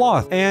a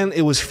sloth, and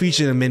it was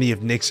featured in many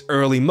of Nick's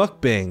early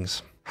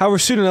mukbangs. However,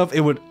 soon enough,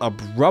 it would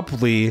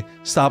abruptly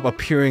stop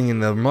appearing in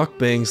the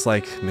mukbangs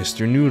like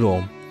Mr.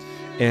 Noodle.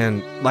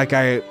 And like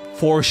I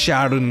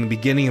foreshadowed in the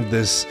beginning of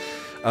this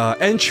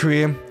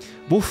entry,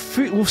 we'll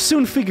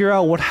soon figure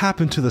out what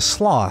happened to the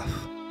sloth.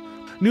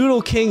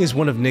 Noodle King is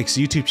one of Nick's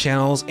YouTube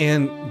channels,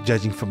 and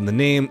judging from the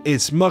name,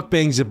 it's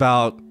mukbangs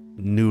about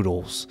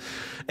noodles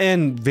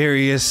and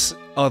various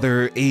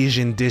other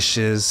Asian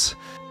dishes.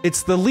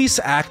 It's the least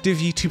active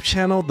YouTube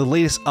channel. The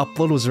latest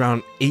upload was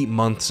around 8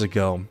 months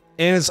ago.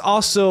 And it's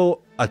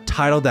also a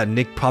title that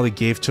Nick probably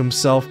gave to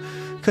himself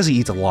because he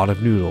eats a lot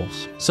of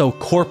noodles. So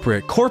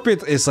corporate.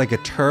 Corporate is like a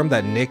term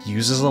that Nick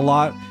uses a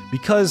lot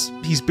because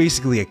he's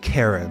basically a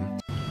Karen.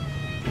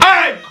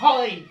 I'm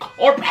calling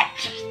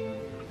corporate!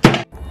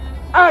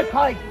 I'm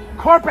calling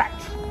corporate!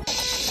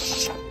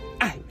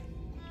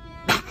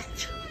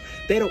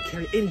 They don't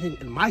carry anything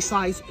in my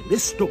size in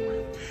this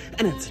store.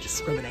 And it's a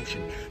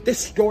discrimination. This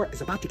store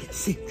is about to get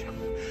sued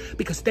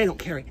because they don't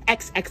carry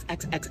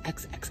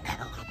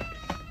XXXXXXL.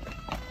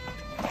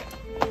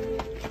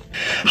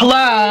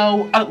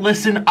 Hello?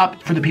 Listen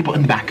up for the people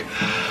in the back.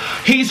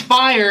 He's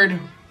fired.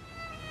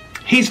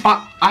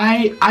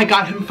 I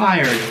got him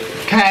fired,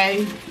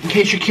 okay? In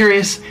case you're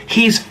curious,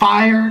 he's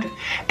fired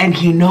and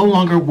he no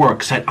longer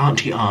works at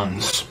Auntie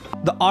Anne's.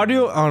 The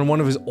audio on one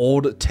of his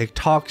old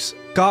TikToks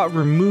got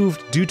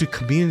removed due to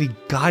community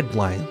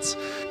guidelines.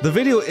 The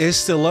video is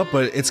still up,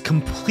 but it's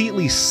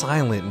completely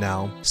silent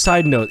now.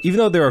 Side note, even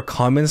though there are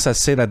comments that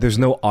say that there's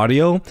no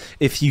audio,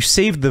 if you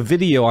save the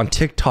video on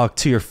TikTok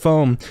to your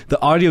phone,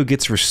 the audio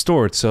gets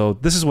restored. So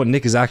this is what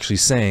Nick is actually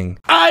saying.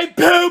 I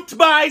pooped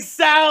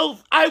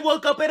myself! I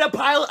woke up in a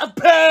pile of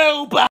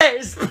poop!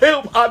 There's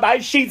poop on my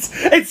sheets!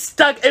 It's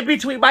stuck in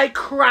between my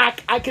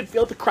crack! I can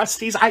feel the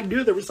crusties. I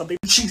knew there was something.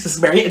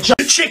 Jesus, Mary, and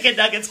chicken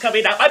nuggets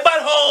coming out my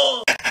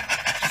butthole!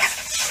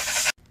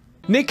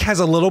 Nick has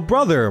a little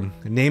brother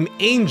named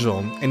Angel,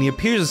 and he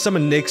appears in some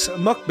of Nick's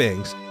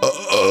mukbangs.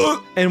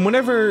 And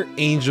whenever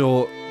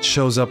Angel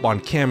shows up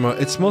on camera,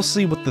 it's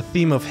mostly with the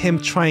theme of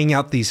him trying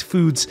out these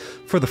foods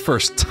for the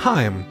first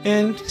time.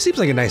 And he seems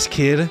like a nice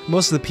kid.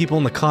 Most of the people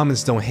in the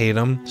comments don't hate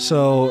him,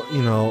 so,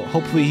 you know,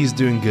 hopefully he's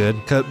doing good,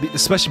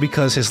 especially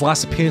because his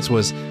last appearance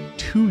was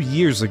 2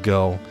 years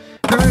ago.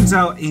 Turns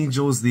out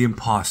Angel is the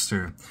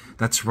imposter.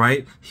 That's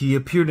right, he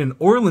appeared in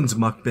Orlin's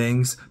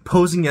mukbangs,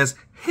 posing as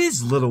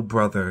his little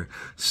brother.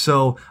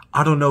 So,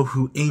 I don't know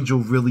who Angel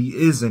really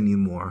is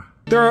anymore.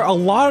 There are a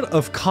lot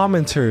of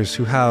commenters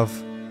who have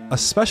a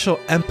special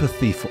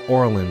empathy for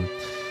Orlin,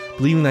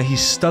 believing that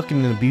he's stuck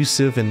in an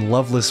abusive and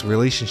loveless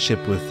relationship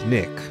with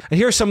Nick. And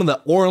here are some of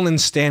the Orlin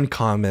stan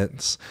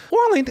comments.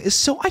 Orlin is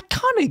so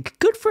iconic.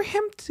 Good for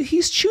him.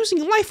 He's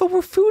choosing life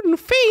over food and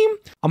fame.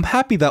 I'm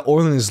happy that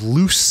Orlin is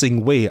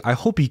losing weight. I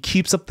hope he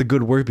keeps up the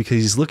good work because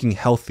he's looking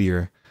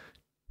healthier.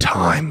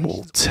 Time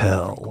will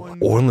tell.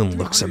 Orland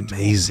looks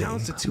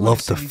amazing.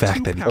 Love the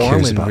fact that he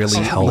cares about his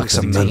health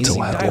and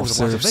mental health.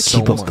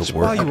 Keep up the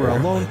work.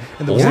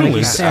 Orland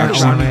is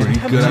actually pretty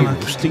good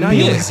at roasting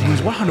meals. He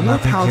was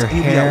 100 pounds, and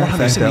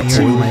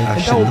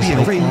that would be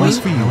a great loss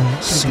for you.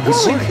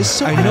 Orland is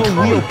so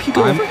ideal.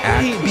 People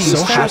hate being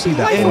so happy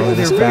that Orland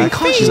is very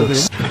conscious of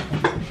this.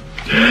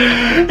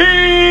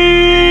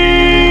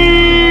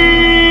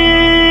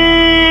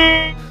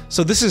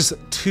 So this is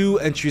 2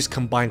 entries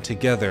combined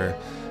together.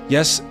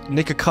 Yes,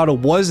 Nikocado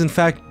was in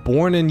fact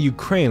born in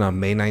Ukraine on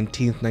May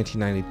 19th,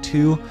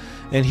 1992,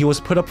 and he was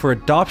put up for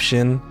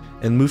adoption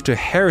and moved to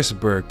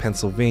Harrisburg,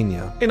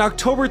 Pennsylvania. In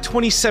October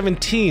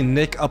 2017,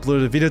 Nick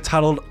uploaded a video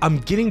titled, "I'm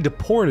Getting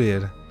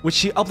Deported," which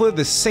he uploaded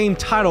the same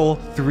title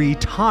 3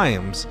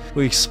 times,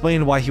 where he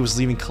explained why he was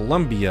leaving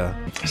Colombia.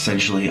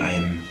 Essentially, I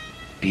am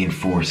being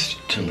forced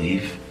to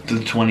leave. The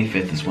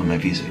 25th is when my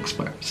visa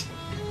expires.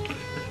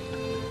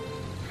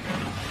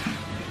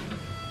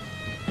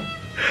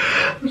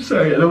 I'm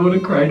sorry, I don't want to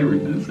cry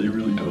during this, I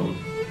really don't.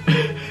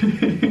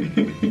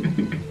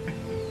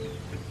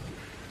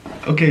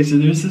 Okay, so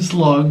there's this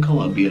law in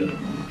Colombia.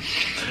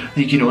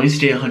 You can only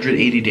stay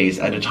 180 days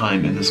at a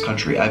time in this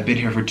country. I've been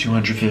here for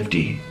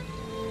 250.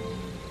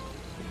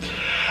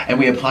 And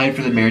we applied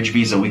for the marriage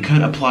visa. We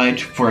couldn't apply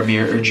for a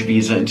marriage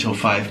visa until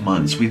 5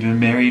 months. We've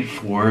been married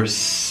for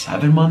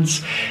 7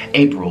 months.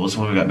 April is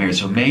when we got married.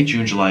 So May,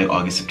 June, July,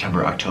 August,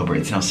 September, October.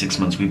 It's now 6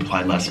 months. We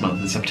applied last month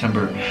in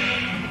September.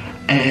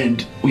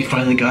 And we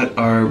finally got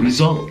our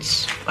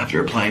results after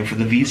applying for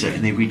the visa,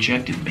 and they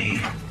rejected me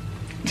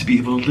to be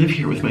able to live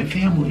here with my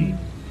family.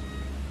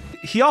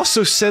 He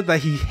also said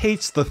that he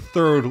hates the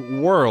third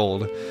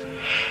world.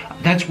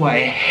 That's why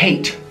I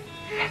hate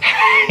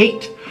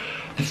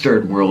the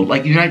third world.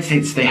 Like the United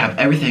States, they have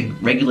everything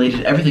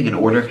regulated, everything in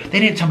order. They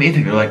didn't tell me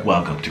anything. They're like,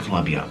 welcome to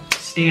Colombia.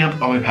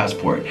 Stamp on my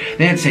passport.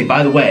 They didn't say,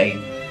 by the way,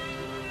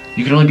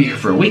 you can only be here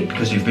for a week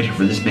because you've been here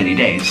for this many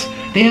days.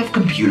 They have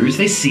computers,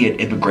 they see it,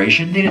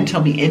 immigration, they didn't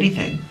tell me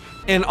anything.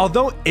 And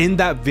although in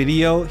that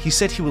video, he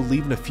said he would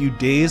leave in a few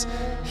days,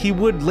 he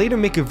would later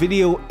make a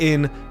video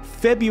in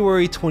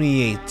February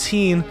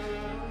 2018,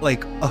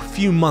 like a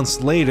few months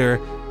later,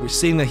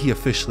 saying that he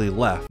officially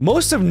left.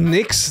 Most of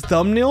Nick's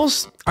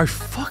thumbnails are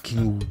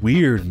fucking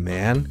weird,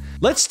 man.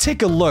 Let's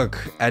take a look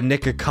at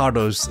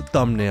Nikocado's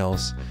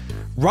thumbnails.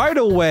 Right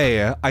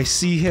away, I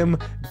see him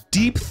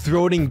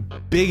deep-throating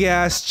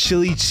big-ass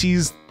chili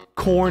cheese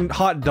corn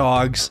hot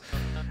dogs,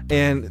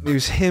 and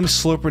there's him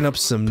slurping up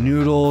some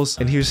noodles,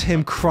 and here's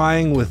him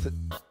crying with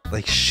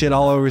like shit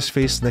all over his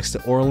face next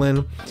to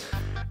Orland,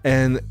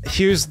 and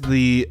here's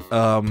the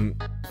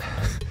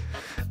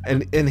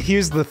and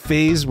here's the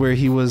phase where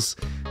he was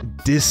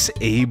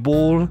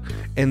disabled,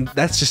 and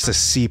that's just a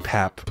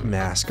CPAP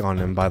mask on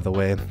him, by the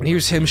way. And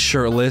here's him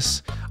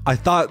shirtless. I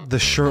thought the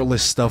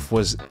shirtless stuff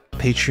was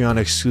Patreon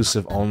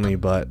exclusive only,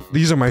 but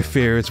these are my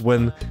favorites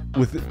when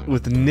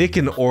with Nick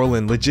and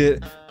Orland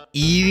legit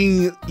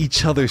eating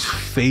each other's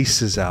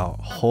faces out.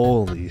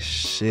 Holy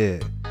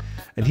shit.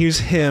 And here's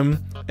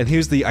him, and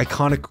here's the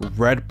iconic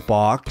red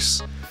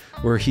box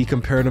where he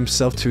compared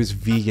himself to his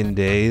vegan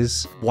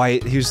days.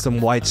 Here's some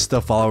white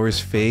stuff all over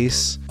his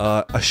face.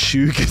 A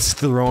shoe gets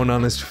thrown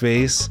on his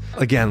face.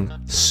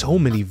 Again, so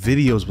many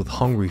videos with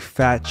Hungry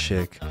Fat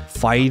Chick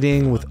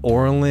fighting with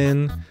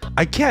Orland.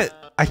 I can't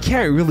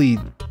really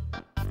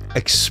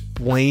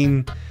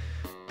explain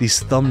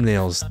these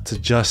thumbnails to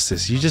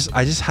justice.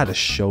 I just had to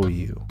show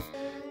you.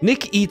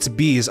 Nick eats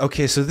bees.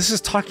 Okay, so this is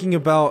talking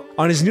about,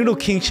 on his Noodle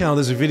King channel,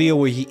 there's a video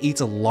where he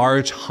eats a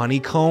large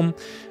honeycomb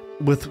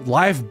with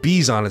live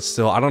bees on it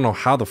still. I don't know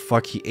how the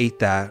fuck he ate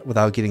that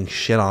without getting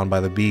shit on by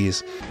the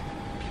bees.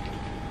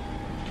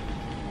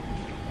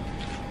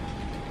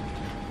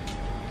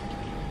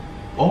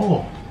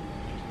 Oh.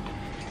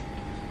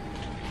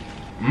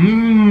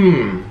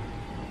 Mmm.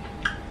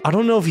 I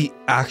don't know if he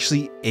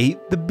actually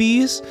ate the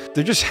bees.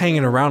 They're just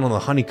hanging around on the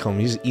honeycomb.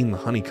 He's just eating the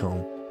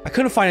honeycomb. I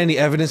couldn't find any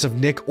evidence of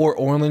Nick or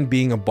Orland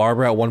being a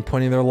barber at one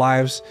point in their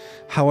lives.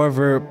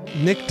 However,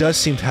 Nick does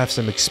seem to have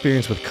some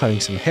experience with cutting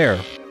some hair.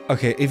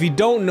 Okay, if you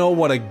don't know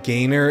what a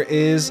gainer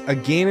is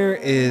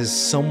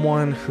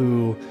someone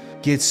who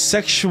gets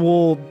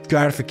sexual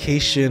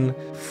gratification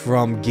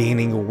from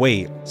gaining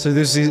weight. So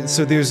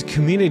there's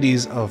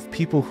communities of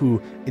people who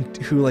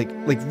like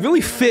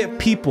really fit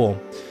people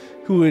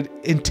who would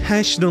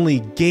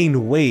intentionally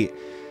gain weight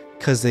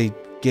because they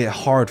get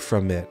hard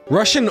from it.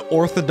 Russian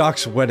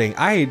Orthodox wedding.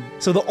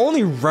 So the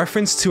only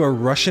reference to a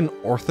Russian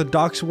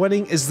Orthodox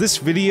wedding is this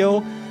video,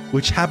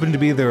 which happened to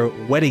be their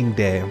wedding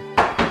day.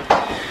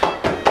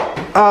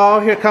 Oh,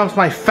 here comes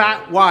my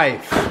fat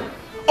wife.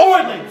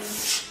 Orland,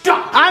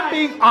 stop! I'm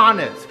being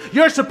honest.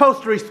 You're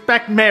supposed to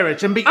respect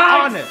marriage and be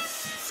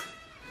honest.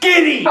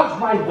 Skinny! Out of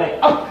my way.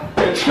 Oh,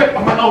 the trip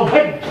on my own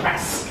wedding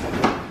dress.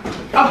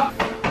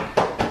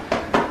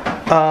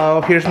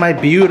 Oh, here's my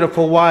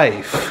beautiful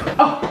wife.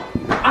 Oh,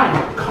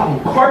 I'm Colin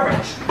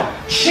Corbett.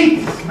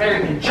 Jesus,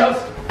 Mary and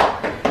Joseph.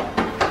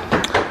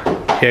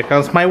 Here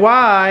comes my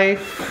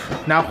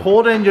wife. Now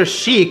hold in your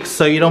cheeks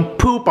so you don't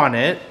poop on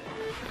it.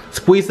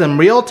 Squeeze them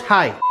real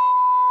tight.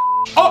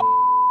 Oh!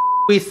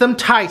 Squeeze them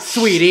tight,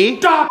 sweetie.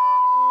 Stop!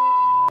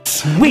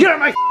 Sweet.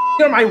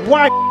 You're my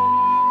wife.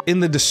 In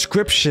the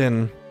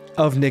description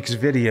of Nick's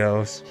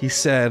videos, he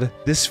said,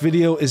 "This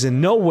video is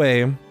in no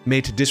way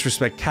made to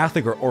disrespect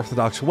Catholic or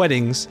Orthodox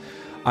weddings.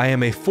 I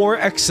am a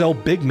 4XL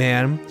big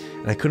man,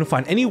 and I couldn't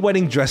find any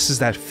wedding dresses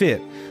that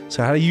fit,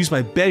 so I had to use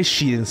my bed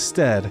sheet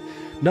instead.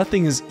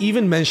 Nothing is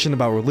even mentioned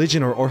about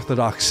religion or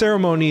Orthodox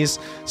ceremonies,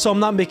 so I'm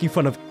not making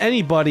fun of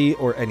anybody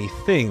or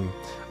anything.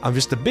 I'm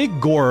just a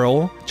big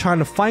girl trying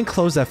to find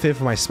clothes that fit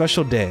for my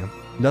special day.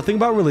 Nothing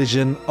about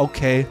religion.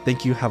 Okay,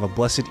 thank you. Have a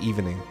blessed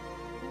evening."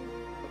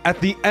 At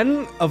the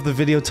end of the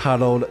video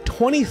titled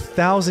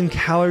 20,000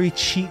 Calorie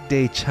Cheat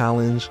Day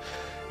Challenge,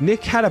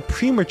 Nick had to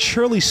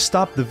prematurely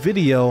stop the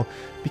video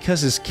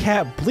because his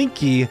cat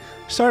Blinky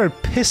started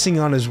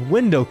pissing on his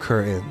window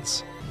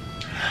curtains.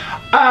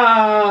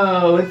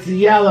 Oh, it's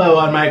yellow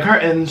on my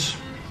curtains.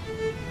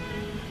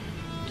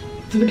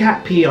 Did the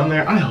cat pee on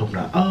there? I hope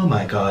not. Oh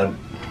my god.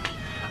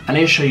 I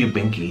need to show you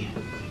Binky.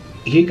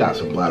 He got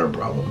some bladder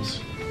problems.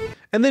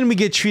 And then we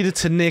get treated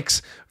to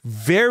Nick's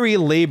very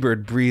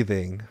labored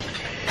breathing.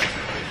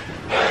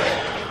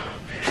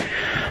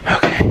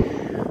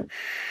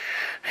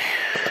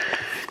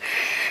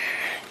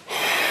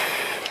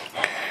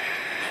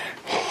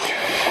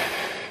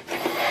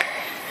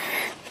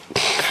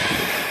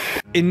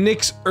 In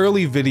Nick's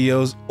early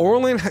videos,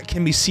 Orlin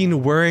can be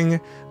seen wearing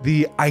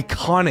the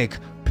iconic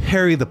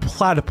Perry the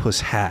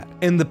Platypus hat,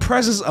 and the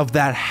presence of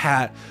that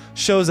hat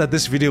shows that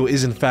this video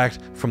is in fact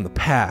from the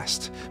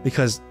past,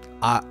 because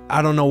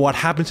I don't know what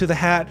happened to the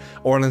hat.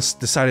 Orlin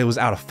decided it was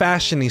out of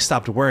fashion and he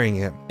stopped wearing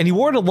it. And he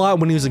wore it a lot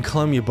when he was in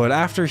Colombia, but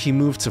after he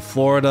moved to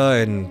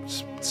Florida and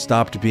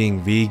stopped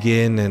being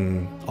vegan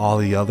and all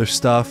the other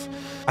stuff,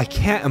 I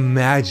can't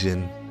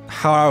imagine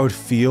how I would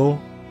feel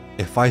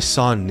if I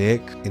saw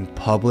Nick in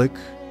public,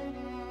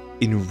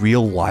 in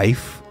real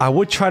life. I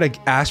would try to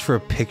ask for a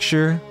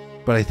picture,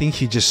 but I think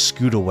he'd just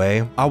scoot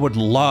away. I would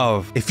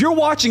love, if you're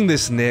watching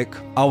this, Nick,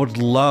 I would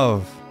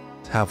love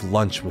to have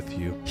lunch with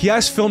you. He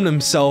has filmed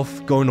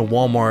himself going to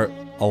Walmart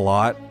a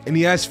lot, and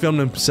he has filmed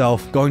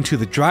himself going to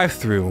the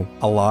drive-thru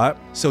a lot.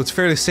 So it's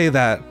fair to say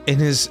that in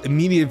his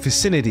immediate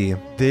vicinity,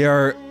 they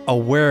are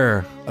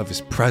aware of his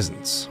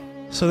presence.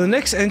 So the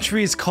next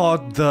entry is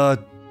called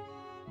the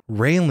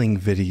railing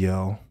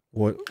video.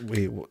 What?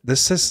 Wait,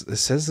 this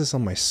says this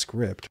on my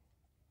script.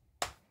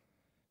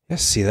 Yeah,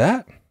 see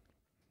that?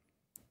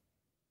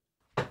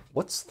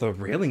 What's the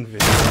railing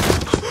video?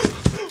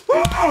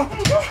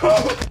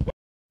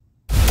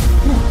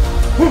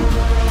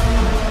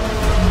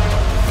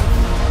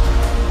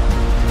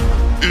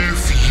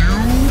 If you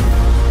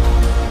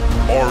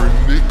are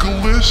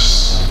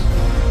Nicholas,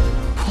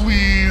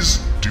 please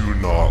do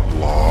not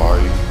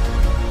lie.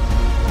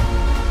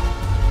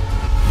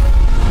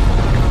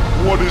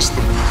 What is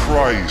the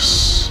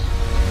price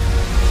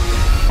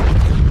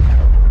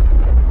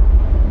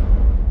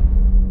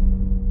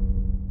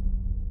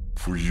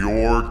for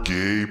your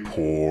gay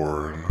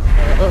porn?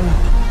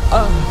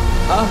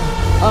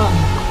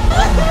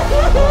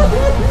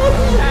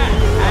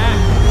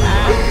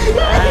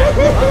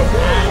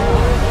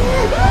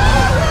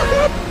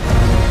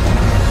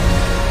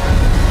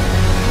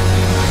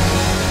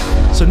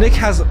 So Nick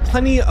has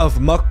plenty of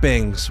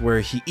mukbangs where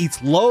he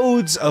eats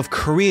loads of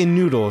Korean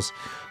noodles,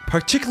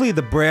 particularly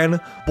the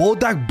brand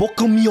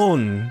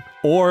Bodak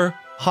or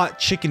hot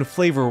chicken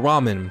flavor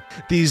ramen.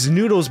 These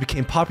noodles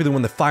became popular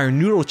when the Fire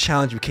Noodle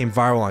Challenge became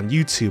viral on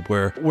YouTube,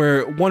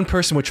 where one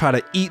person would try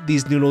to eat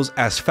these noodles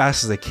as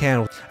fast as they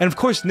can. And of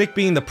course, Nick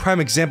being the prime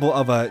example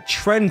of a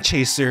trend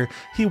chaser,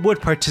 he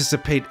would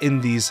participate in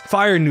these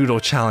Fire Noodle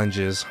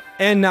challenges.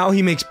 And now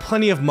he makes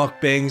plenty of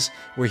mukbangs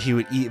where he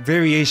would eat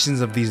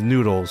variations of these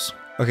noodles.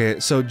 Okay,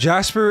 so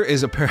Jasper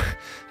is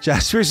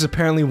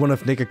apparently one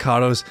of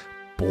Nikocado's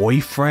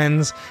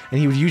boyfriends, and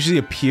he would usually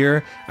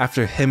appear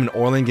after him and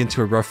Orlin get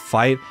into a rough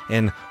fight,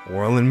 and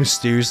Orlin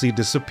mysteriously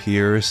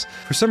disappears.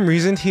 For some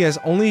reason, he has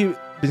only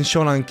been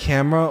shown on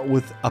camera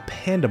with a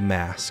panda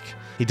mask.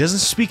 He doesn't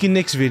speak in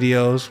Nick's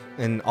videos,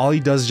 and all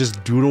he does is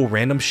just doodle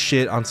random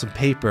shit on some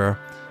paper.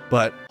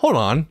 But hold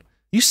on,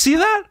 you see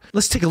that?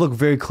 Let's take a look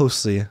very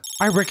closely.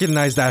 I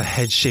recognize that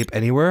head shape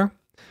anywhere.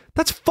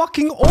 That's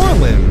fucking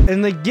Orlin.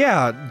 And like,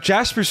 yeah,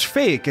 Jasper's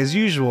fake as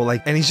usual,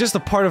 like, and he's just a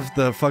part of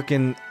the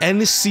fucking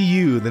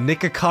NCU, the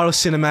Nikocado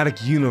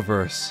Cinematic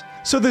Universe.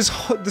 So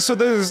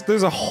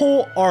there's a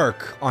whole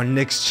arc on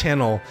Nick's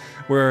channel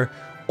where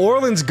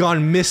Orlin's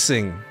gone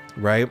missing,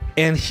 right?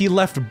 And he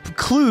left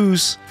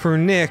clues for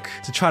Nick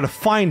to try to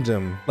find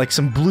him, like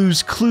some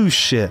Blue's Clues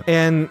shit.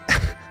 And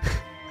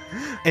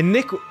and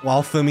Nick,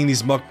 while filming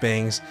these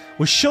mukbangs,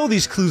 would show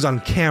these clues on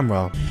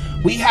camera.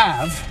 We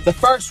have, the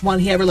first one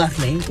he ever left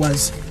me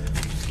was,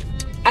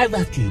 I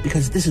left you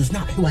because this is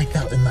not who I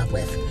fell in love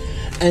with.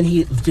 And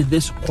he did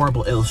this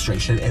horrible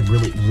illustration and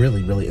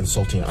really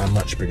insulting. I'm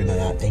much bigger than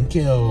that, thank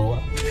you.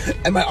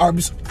 And my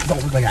arms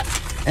don't look like that.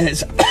 And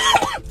it's,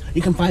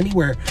 you can find me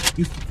where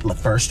you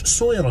first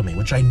soiled on me,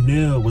 which I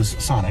knew was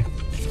Sonic.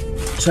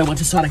 So I went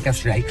to Sonic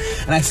yesterday,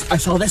 and I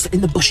saw this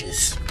in the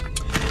bushes.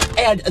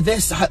 And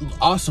this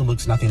also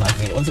looks nothing like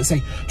me. What does it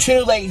say?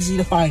 Too lazy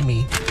to find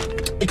me.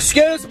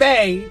 Excuse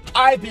me,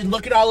 I've been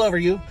looking all over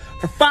you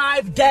for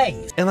 5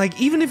 days. And like,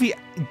 even if he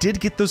did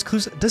get those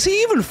clues, does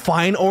he even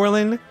find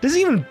Orlin? Does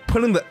he even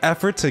put in the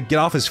effort to get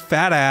off his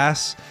fat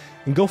ass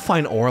and go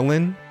find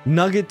Orlin?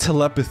 Nugget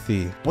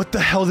telepathy. What the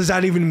hell does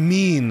that even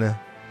mean?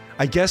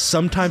 I guess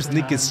sometimes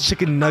Nick gets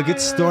chicken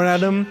nuggets thrown at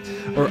him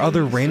or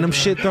other random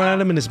shit thrown at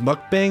him in his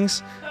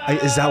mukbangs.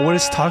 Is that what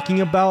it's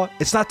talking about?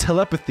 It's not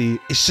telepathy,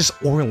 it's just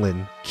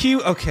Orlin.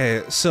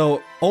 Okay,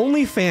 so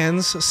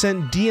OnlyFans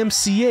sent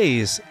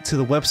DMCAs to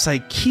the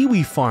website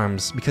Kiwi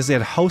Farms because they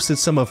had hosted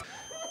some of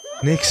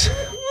Nick's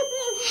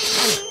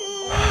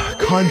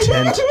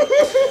content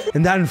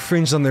and that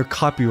infringed on their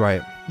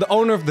copyright. The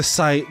owner of the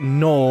site,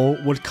 Noel,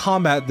 would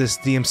combat this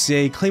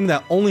DMCA, claiming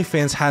that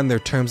OnlyFans had in their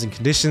terms and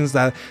conditions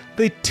that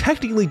they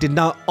technically did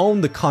not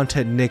own the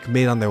content Nick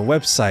made on their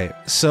website.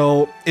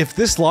 So if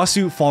this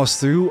lawsuit falls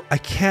through, I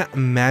can't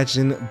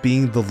imagine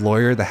being the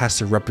lawyer that has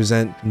to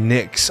represent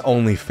Nick's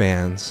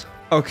OnlyFans.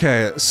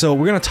 Okay, so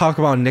we're gonna talk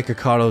about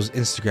Nikocado's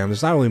Instagram.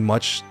 There's not really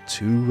much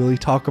to really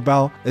talk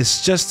about.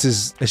 It's just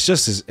his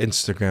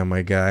Instagram,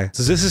 my guy.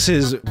 So this is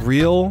his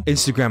real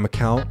Instagram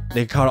account,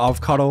 Nikocado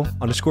Avocado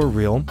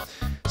 _real.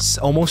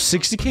 Almost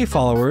 60K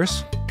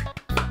followers.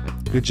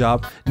 Good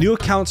job. New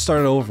account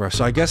started over,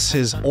 so I guess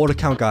his old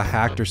account got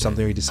hacked or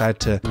something. He decided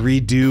to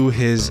redo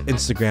his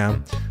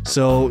Instagram.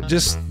 So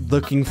just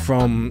looking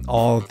from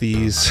all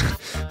these,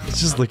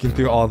 just looking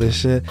through all this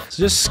shit.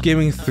 So just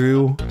skimming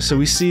through. So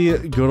we see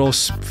good old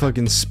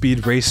fucking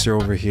Speed Racer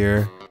over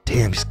here.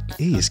 Damn,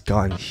 he's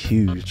gotten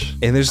huge.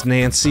 And there's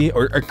Nancy,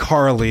 or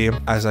Carly,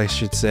 as I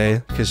should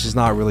say, because she's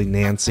not really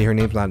Nancy. Her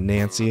name's not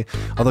Nancy,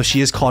 although she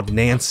is called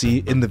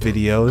Nancy in the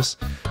videos.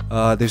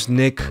 There's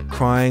Nick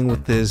crying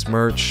with his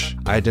merch.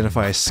 I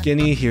identify as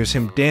skinny. Here's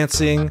him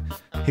dancing.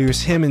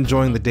 Here's him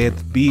enjoying the day at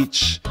the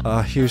beach.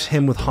 Here's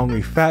him with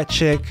hungry fat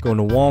chick, going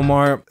to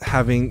Walmart,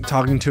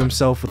 talking to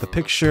himself with a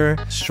picture,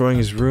 destroying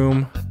his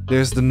room.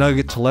 There's the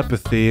nugget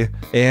telepathy,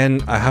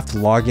 and I have to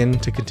log in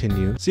to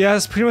continue. So yeah,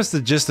 that's pretty much the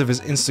gist of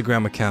his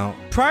Instagram account.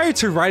 Prior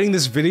to writing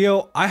this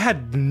video, I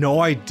had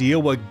no idea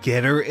what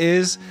Getter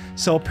is.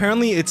 So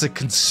apparently it's a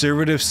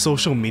conservative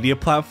social media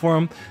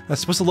platform that's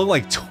supposed to look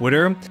like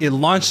Twitter. It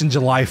launched in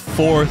July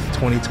 4th,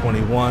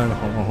 2021.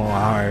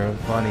 Alright,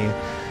 funny.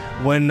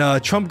 When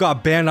Trump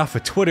got banned off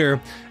of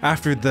Twitter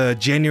after the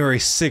January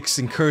 6th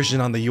incursion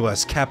on the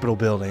US Capitol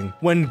building.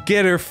 When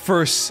Getter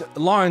first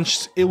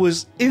launched, it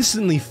was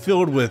instantly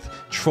filled with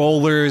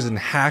trollers and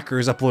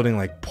hackers uploading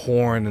like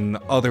porn and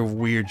other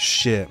weird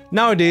shit.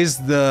 Nowadays,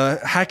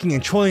 the hacking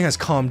and trolling has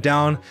calmed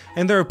down,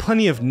 and there are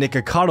plenty of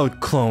Nikocado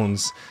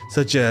clones,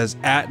 such as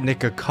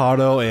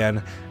 @Nikocado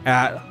and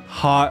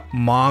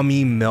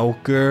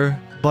 @HotMommyMilker,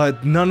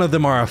 but none of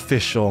them are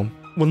official.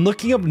 When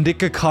looking up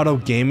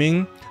Nikocado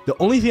Gaming, the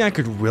only thing I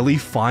could really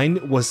find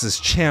was this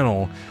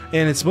channel,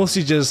 and it's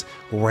mostly just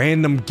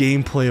random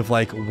gameplay of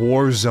like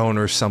Warzone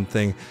or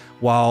something,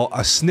 while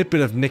a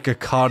snippet of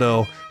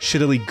Nikocado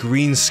shittily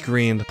green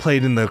screened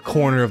played in the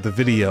corner of the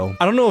video.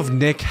 I don't know if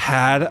Nick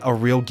had a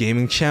real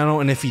gaming channel,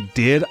 and if he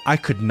did, I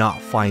could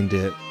not find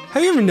it.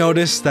 Have you ever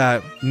noticed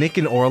that Nick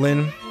and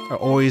Orlin are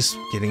always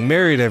getting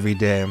married every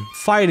day,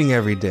 fighting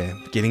every day,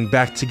 getting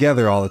back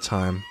together all the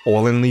time?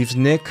 Orlin leaves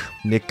Nick,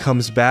 Nick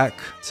comes back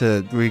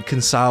to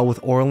reconcile with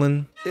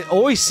Orlin. It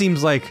always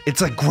seems like it's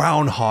like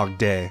Groundhog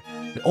Day.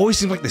 It always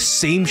seems like the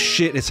same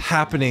shit is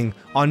happening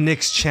on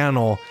Nick's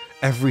channel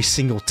every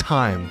single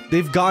time.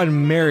 They've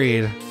gotten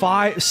married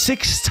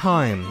 5-6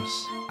 times.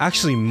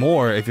 Actually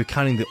more if you're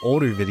counting the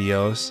older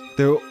videos.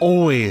 They're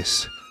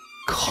always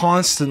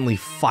constantly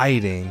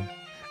fighting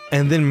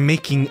and then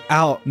making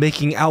out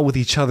with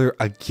each other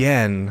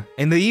again.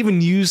 And they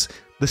even use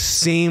the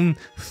same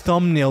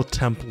thumbnail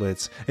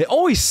templates. It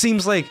always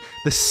seems like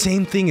the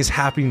same thing is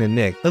happening to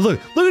Nick. Like,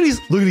 look at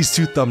these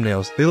two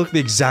thumbnails. They look the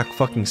exact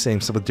fucking same,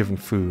 except with different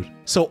food.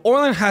 So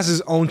Orlin has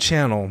his own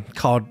channel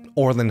called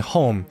Orlin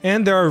Home,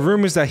 and there are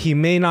rumors that he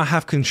may not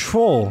have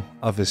control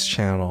of his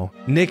channel.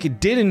 Nick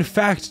did in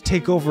fact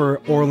take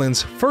over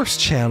Orlin's first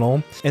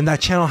channel, and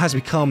that channel has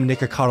become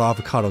Nikocado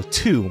Avocado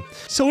 2.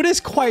 So it is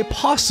quite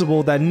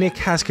possible that Nick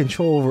has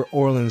control over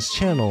Orlin's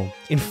channel.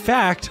 In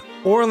fact,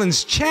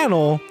 Orlin's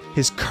channel,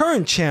 his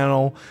current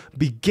channel,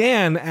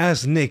 began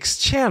as Nick's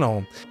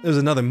channel. There was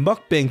another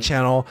mukbang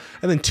channel,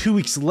 and then 2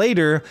 weeks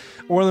later,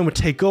 Orlin would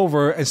take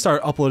over and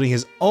start uploading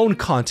his own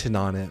content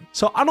on it.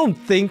 So I don't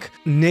think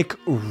Nick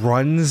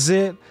runs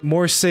it.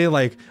 More say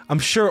like, I'm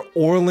sure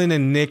Orlin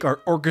and Nick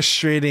are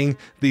orchestrating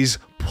these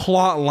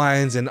plot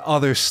lines and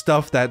other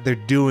stuff that they're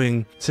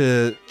doing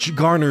to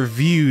garner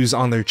views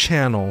on their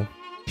channel.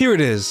 Here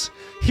it is.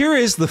 Here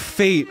is the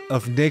fate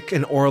of Nick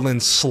and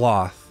Orlin's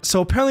sloth.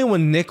 So apparently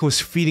when Nick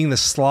was feeding the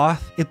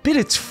sloth, it bit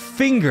its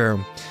finger,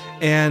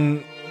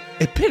 and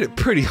it bit it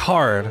pretty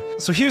hard.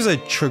 So here's a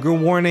trigger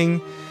warning.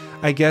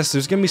 I guess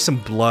there's gonna be some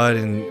blood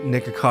in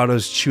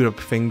Nikocado's chewed up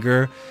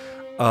finger,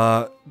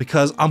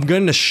 because I'm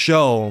going to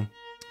show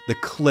the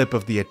clip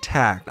of the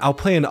attack. I'll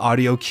play an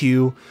audio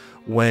cue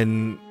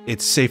when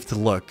it's safe to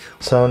look.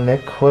 So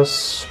Nick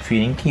was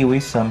feeding Kiwi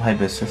some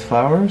hibiscus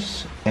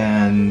flowers,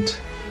 and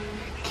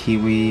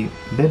Kiwi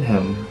bit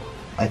him.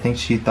 I think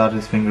she thought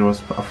his finger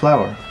was a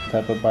flower. The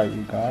type of bite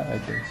you got, I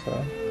think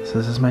so. So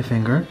this is my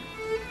finger.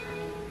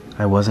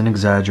 I wasn't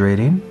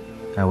exaggerating.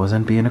 I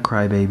wasn't being a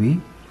crybaby.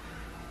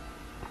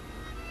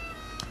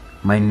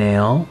 My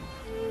nail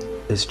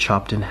is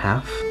chopped in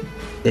half.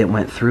 It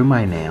went through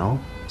my nail.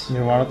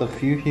 You're one of the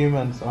few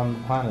humans on the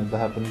planet that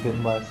have been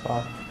bitten by a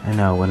sloth. I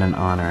know, what an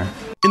honor.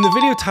 In the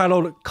video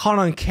titled Caught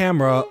on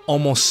Camera,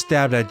 Almost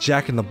Stabbed at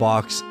Jack in the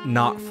Box,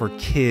 Not for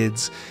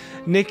Kids,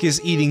 Nick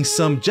is eating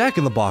some Jack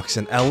in the Box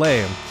in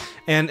LA.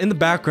 And in the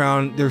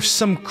background, there's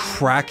some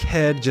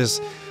crackhead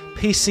just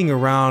pacing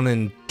around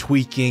and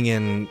tweaking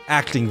and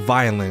acting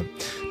violent.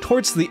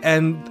 Towards the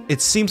end,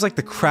 it seems like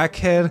the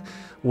crackhead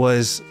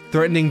was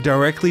threatening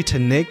directly to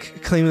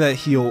Nick, claiming that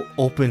he'll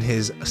open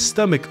his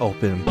stomach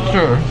open.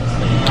 Sure.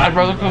 I'd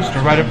roller coaster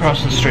right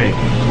across the street.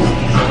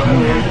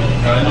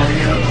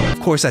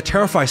 Of course, that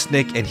terrifies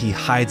Nick, and he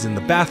hides in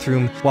the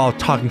bathroom while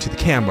talking to the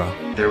camera.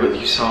 There,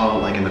 you saw,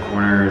 like, in the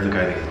corner, the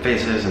guy making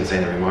faces and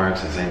saying the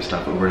remarks and saying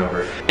stuff over and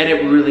over. And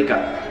it really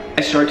got...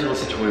 I started to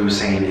listen to what he was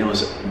saying. It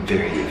was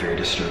very, very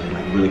disturbing,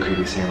 like, really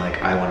creepy, saying,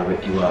 like, I want to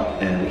rip you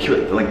up. And, he,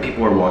 like,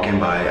 people were walking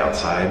by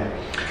outside,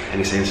 and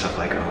he's saying stuff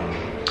like,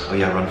 oh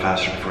yeah, run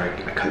faster before I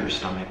cut your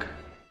stomach.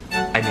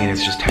 I mean,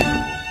 it's just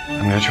terrible.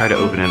 I'm gonna try to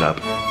open it up.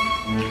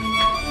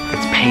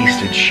 It's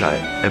pasted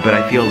shut, but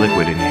I feel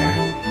liquid in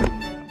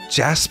here.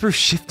 Jasper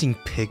shifting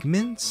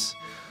pigments?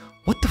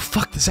 What the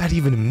fuck does that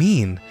even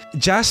mean?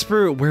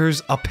 Jasper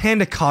wears a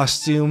panda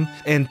costume,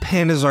 and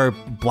pandas are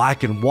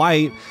black and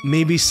white.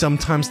 Maybe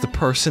sometimes the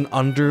person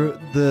under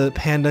the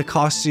panda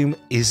costume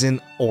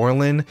isn't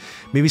Orlin.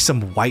 Maybe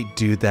some white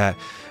dude that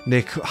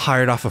Nick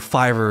hired off of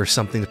Fiverr or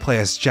something to play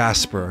as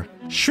Jasper.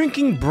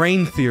 Shrinking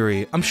brain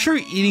theory. I'm sure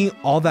eating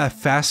all that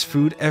fast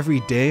food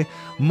every day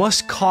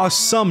must cause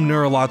some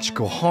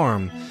neurological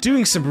harm.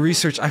 Doing some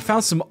research, I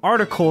found some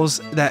articles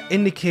that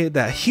indicate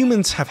that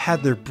humans have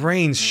had their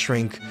brains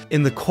shrink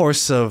in the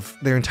course of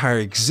their entire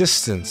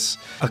existence.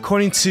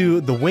 According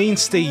to the Wayne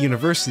State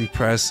University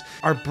Press,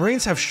 our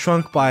brains have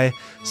shrunk by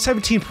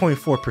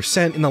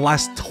 17.4% in the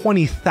last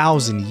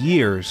 20,000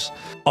 years.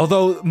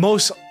 Although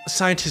most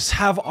scientists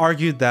have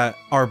argued that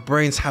our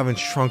brains haven't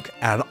shrunk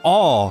at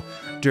all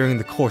during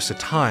the course of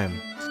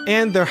time.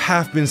 And there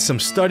have been some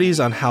studies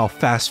on how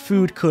fast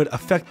food could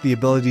affect the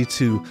ability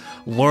to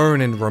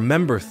learn and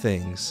remember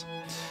things.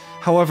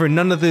 However,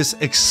 none of this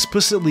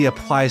explicitly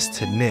applies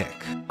to Nick.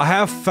 I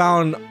have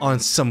found on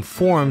some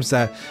forums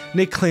that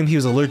Nick claimed he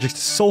was allergic to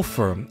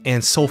sulfur,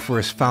 and sulfur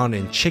is found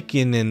in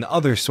chicken and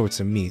other sorts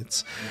of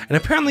meats. And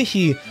apparently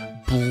he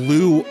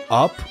blew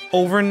up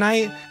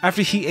overnight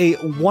after he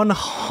ate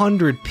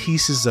 100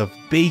 pieces of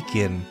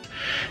bacon.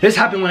 This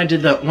happened when I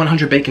did the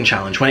 100 bacon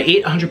challenge. When I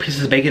ate 100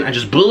 pieces of bacon, I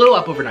just blew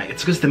up overnight.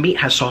 It's because the meat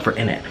has sulfur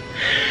in it.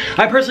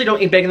 I personally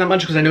don't eat bacon that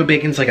much because I know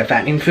bacon's like a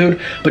fattening food,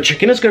 but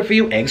chicken is good for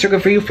you, eggs are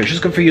good for you, fish is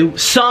good for you,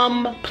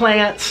 some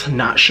plants,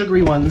 not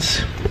sugary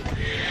ones.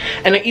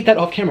 And I eat that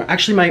off camera.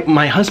 Actually,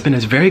 my husband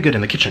is very good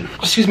in the kitchen.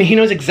 Excuse me, he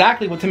knows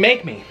exactly what to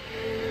make me.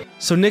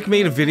 So Nick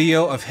made a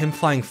video of him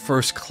flying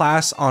first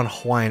class on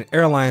Hawaiian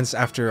Airlines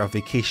after a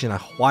vacation at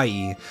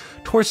Hawaii.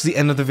 Towards the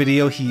end of the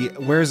video, he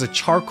wears a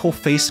charcoal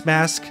face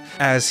mask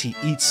as he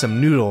eats some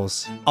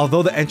noodles.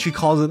 Although the entry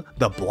calls it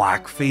the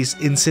blackface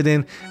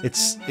incident,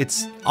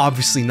 it's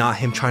obviously not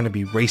him trying to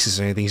be racist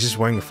or anything. He's just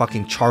wearing a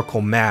fucking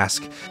charcoal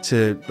mask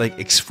to like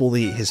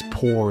exfoliate his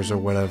pores or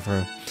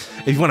whatever.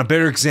 If you want a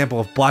better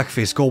example of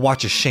blackface, go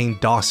watch a Shane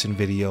Dawson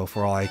video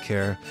for all I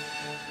care.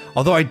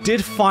 Although I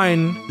did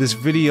find this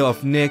video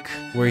of Nick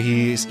where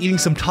he's eating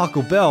some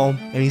Taco Bell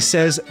and he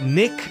says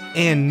Nick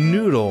and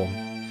Noodle.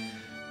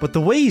 But the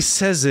way he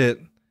says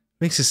it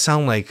makes it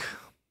sound like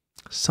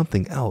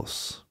something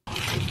else.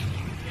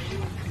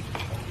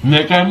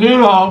 Nick and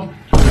Noodle.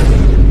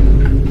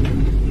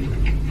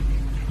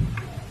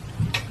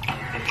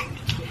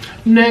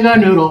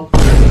 Nigga noodle.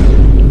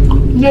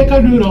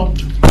 Nigga noodle.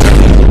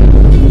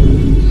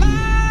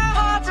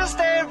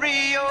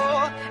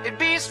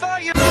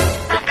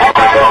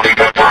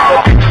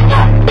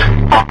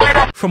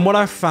 From what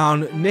I've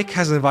found, Nick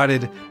has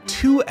invited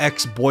 2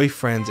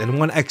 ex-boyfriends and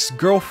 1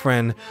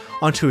 ex-girlfriend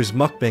onto his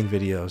mukbang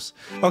videos.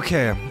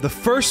 Okay, the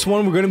first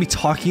one we're going to be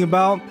talking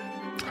about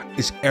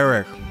is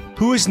Eric,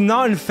 who is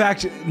not in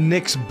fact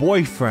Nick's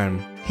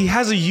boyfriend. He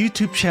has a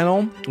YouTube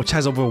channel which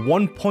has over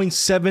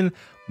 1.7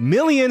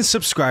 million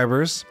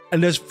subscribers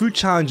and does food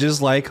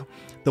challenges like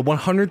the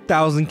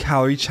 100,000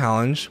 calorie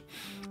challenge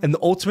and the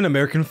Ultimate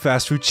American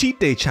Fast Food Cheat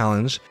Day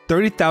Challenge,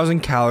 30,000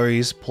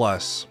 calories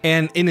plus.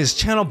 And in his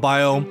channel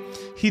bio,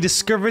 he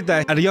discovered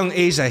that at a young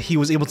age that he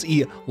was able to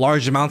eat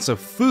large amounts of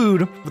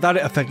food without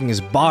it affecting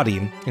his body,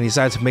 and he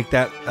decided to make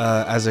that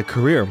as a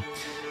career.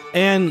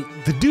 And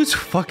the dude's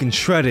fucking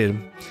shredded.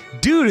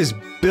 Dude is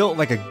built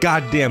like a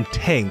goddamn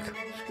tank.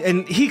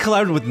 And he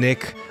collabed with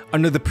Nick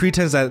under the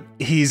pretense that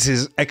he's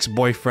his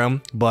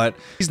ex-boyfriend, but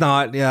he's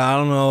not. Yeah, I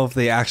don't know if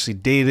they actually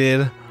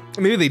dated.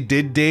 Maybe they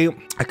did date.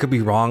 I could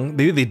be wrong.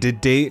 Maybe they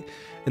did date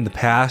in the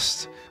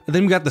past. And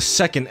then we got the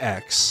second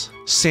ex,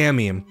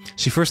 Sammy.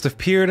 She first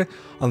appeared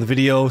on the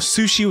video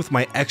Sushi with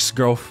My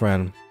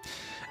Ex-Girlfriend.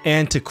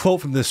 And to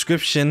quote from the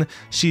description,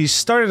 she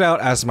started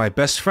out as my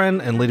best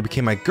friend and later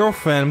became my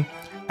girlfriend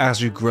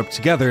as we grew up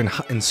together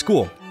in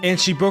school. And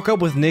she broke up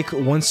with Nick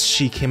once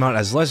she came out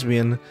as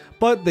lesbian,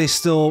 but they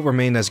still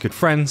remain as good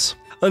friends.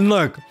 And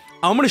look,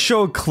 I'm gonna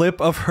show a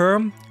clip of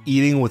her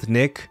eating with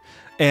Nick,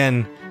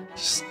 and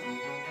just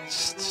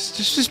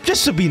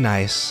to be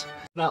nice.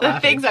 The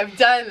things I've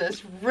done in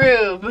this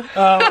room.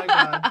 Oh my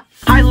god.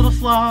 Hi, little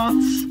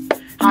sloths.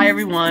 Hi,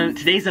 everyone.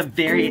 Today's a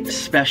very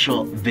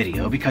special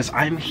video because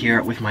I'm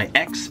here with my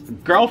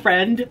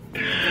ex-girlfriend,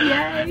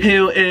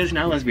 who is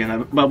now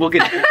lesbian, but we'll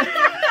get to it.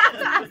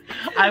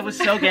 I was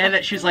so gay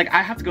that she's like,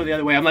 I have to go the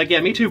other way. I'm like,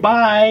 yeah, me too,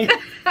 bye.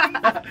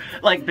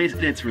 Like,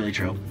 basically, it's really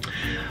true.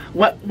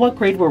 What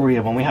grade were we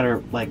in when we had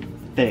our, like,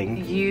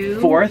 thing?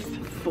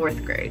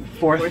 Fourth grade.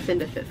 Fourth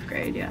into fifth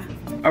grade, yeah.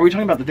 Are we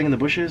talking about the thing in the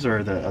bushes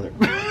or the other?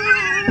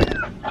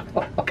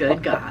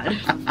 Good God.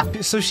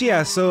 So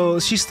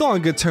she's still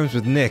on good terms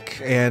with Nick,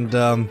 and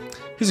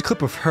here's a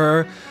clip of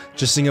her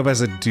dressing up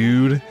as a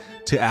dude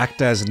to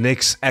act as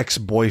Nick's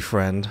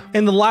ex-boyfriend.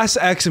 And the last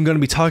ex I'm going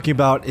to be talking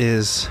about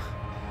is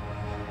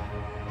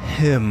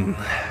him.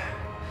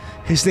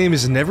 His name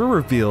is never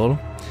revealed,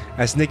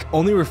 as Nick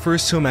only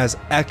refers to him as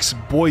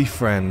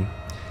ex-boyfriend.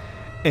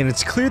 And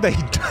it's clear that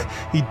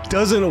he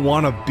doesn't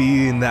want to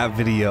be in that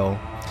video.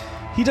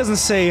 He doesn't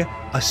say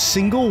a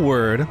single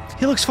word.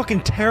 He looks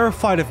fucking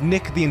terrified of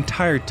Nick the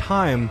entire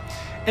time.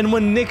 And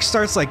when Nick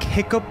starts like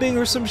hiccuping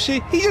or some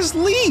shit, he just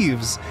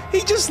leaves.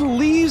 He just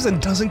leaves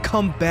and doesn't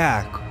come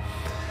back.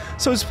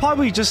 So it's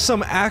probably just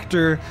some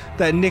actor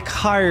that Nick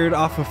hired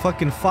off a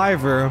fucking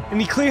Fiverr, and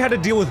he clearly had to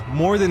deal with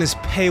more than his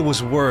pay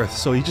was worth,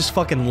 so he just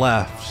fucking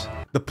left.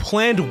 The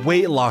planned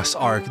weight loss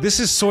arc. This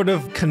is sort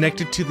of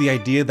connected to the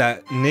idea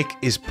that Nick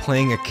is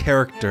playing a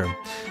character.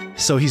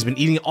 So he's been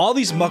eating all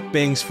these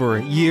mukbangs for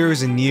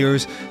years and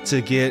years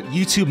to get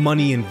YouTube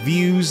money and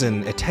views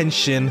and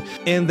attention,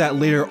 and that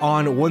later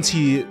on, once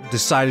he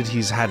decided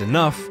he's had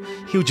enough,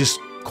 he would just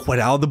quit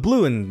out of the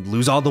blue and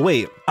lose all the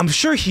weight. I'm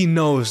sure he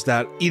knows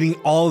that eating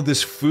all of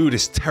this food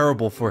is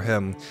terrible for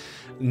him.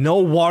 No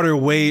water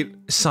weight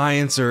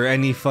science or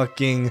any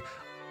fucking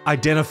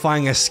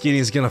identifying as skinny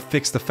is gonna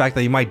fix the fact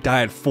that he might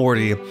die at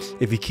 40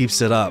 if he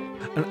keeps it up.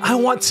 And I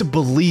want to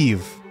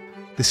believe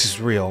this is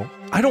real.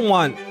 I don't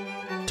want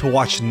to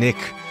watch Nick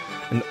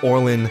and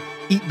Orlin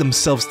eat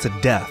themselves to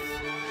death.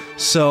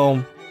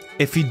 So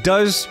if he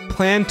does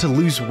plan to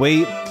lose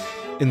weight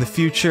in the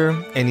future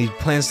and he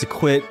plans to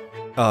quit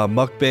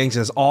mukbangs and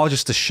it's all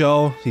just a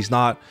show, he's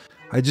not,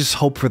 I just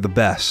hope for the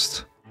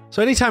best.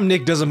 So anytime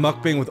Nick does a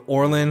mukbang with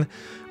Orlin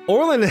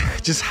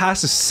just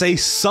has to say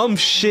some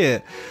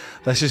shit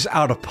that's just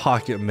out of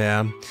pocket,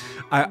 man.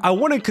 I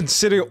wouldn't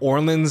consider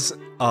Orlin's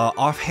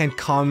offhand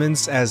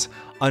comments as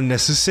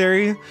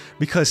unnecessary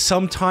because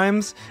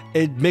sometimes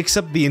it makes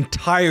up the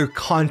entire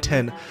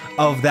content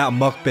of that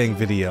mukbang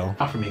video.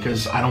 Not for me,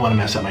 because I don't want to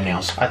mess up my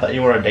nails. I thought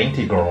you were a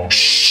dainty girl.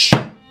 Shh!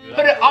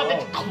 Put it on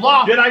the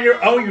cloth! Do it on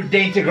your own, you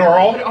dainty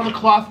girl! Put it on the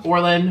cloth,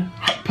 Orlin.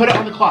 Put it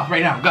on the cloth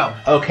right now, go.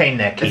 Okay,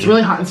 Nicky. It's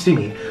really hot and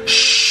steamy.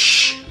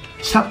 Shh!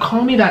 Stop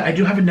calling me that, I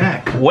do have a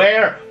neck.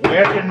 Where's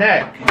your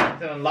neck?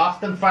 Is it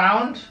lost and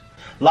found?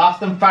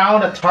 Lost and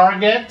found at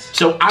Target?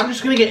 So I'm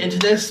just gonna get into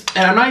this,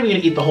 and I'm not even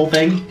gonna eat the whole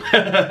thing.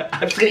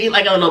 I'm just gonna eat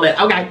like a little bit,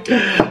 okay?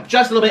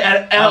 Just a little bit.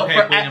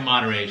 Okay, queen of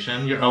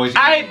moderation. You're always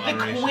I'm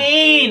the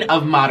queen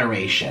of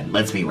moderation,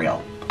 let's be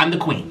real. I'm the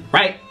queen,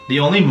 right? The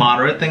only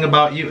moderate thing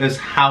about you is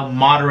how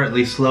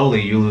moderately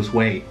slowly you lose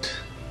weight.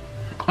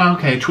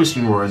 Okay,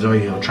 twisting words. Oh,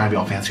 you're trying to be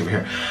all fancy over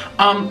here.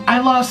 I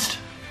lost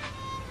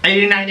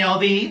 89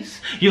 lbs?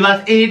 You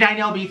lost 89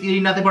 lbs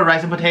eating nothing but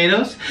rice and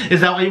potatoes?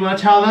 Is that what you want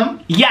to tell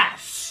them?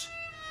 Yes!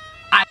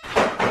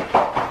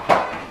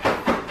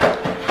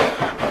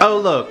 Oh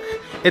look,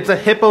 it's a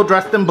hippo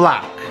dressed in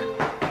black.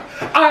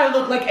 I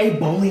look like a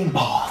bowling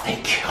ball,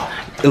 thank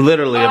you.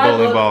 Literally a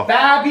bowling ball.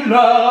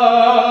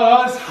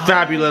 Fabulous!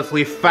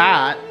 Fabulously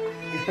fat.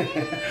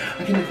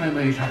 I can make fun of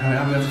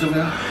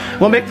my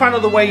well, make fun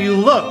of the way you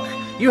look.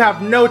 You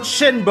have no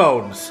chin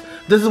bones.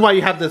 This is why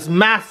you have this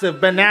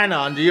massive banana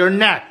under your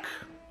neck.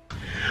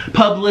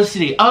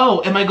 Publicity.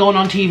 Oh, am I going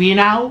on TV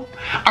now?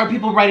 Are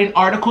people writing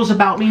articles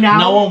about me now?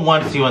 No one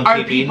wants you on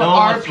TV. No one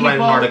wants to write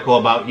an article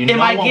about you. Am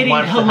I getting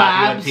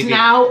collabs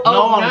now? Oh,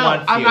 no one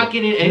wants you. I'm not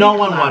getting any No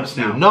one wants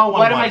you. No one wants you.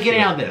 What am I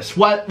getting out of this?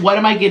 What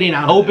am I getting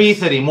out of this?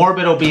 Obesity.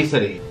 Morbid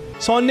obesity.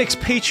 So on Nick's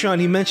Patreon,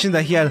 he mentioned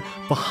that he had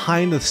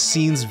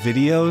behind-the-scenes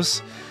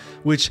videos,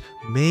 which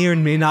may or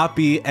may not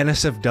be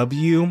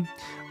NSFW.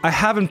 I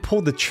haven't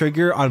pulled the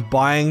trigger on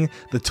buying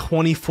the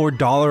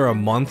 $24 a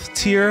month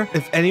tier.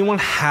 If anyone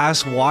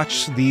has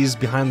watched these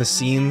behind the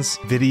scenes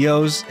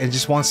videos and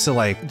just wants to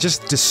like,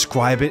 just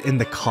describe it in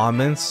the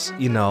comments,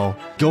 you know,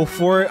 go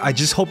for it. I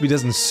just hope he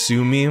doesn't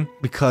sue me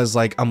because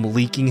like I'm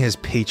leaking his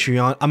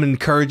Patreon. I'm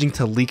encouraging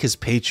to leak his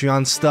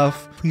Patreon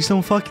stuff. Please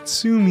don't fucking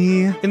sue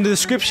me. In the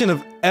description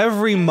of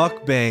every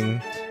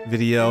mukbang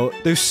video,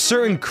 there's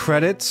certain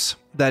credits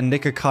that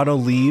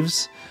Nikocado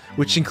leaves,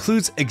 which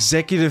includes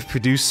executive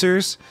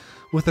producers,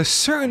 with a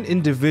certain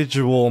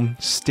individual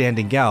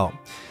standing out.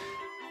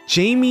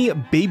 Jamie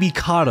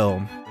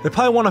Babycado. They're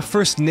probably one of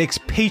First Nick's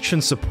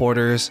patron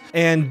supporters,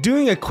 and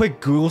doing a quick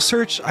Google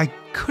search, I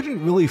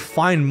couldn't really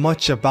find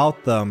much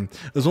about them.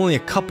 There's only a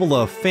couple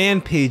of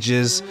fan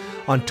pages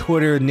on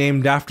Twitter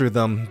named after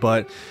them,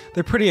 but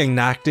they're pretty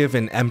inactive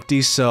and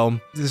empty, so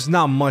there's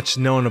not much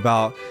known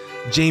about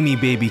Jamie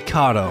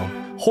Babycado.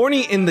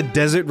 Horny in the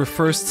Desert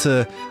refers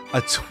to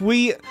a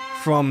tweet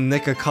from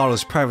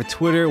Nikocado's private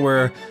Twitter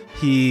where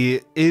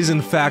he is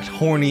in fact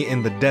horny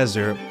in the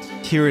desert.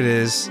 Here it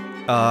is.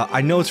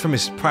 I know it's from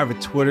his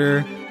private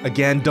Twitter.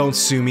 Again, don't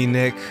sue me,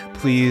 Nick,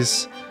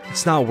 please.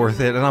 It's not worth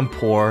it, and I'm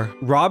poor.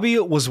 Robbie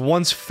was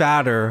once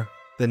fatter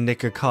than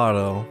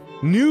Nikocado.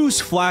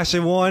 Newsflash,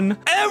 everyone!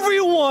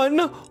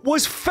 Everyone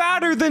was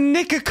fatter than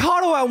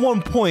Nikocado at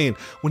one point!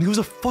 When he was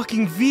a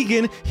fucking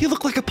vegan, he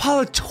looked like a pile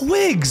of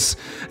twigs!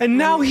 And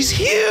now he's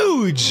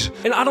huge!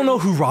 And I don't know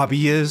who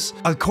Robbie is.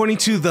 According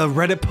to the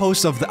Reddit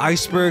post of the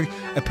iceberg,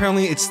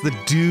 apparently it's the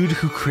dude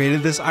who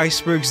created this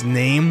iceberg's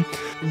name.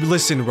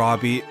 Listen,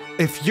 Robbie,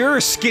 if you're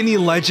a skinny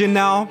legend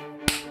now,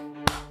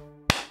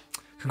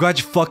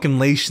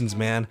 congratulations,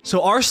 man.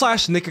 So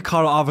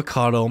r/Nikocado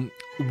Avocado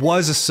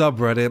was a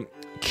subreddit.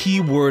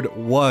 Keyword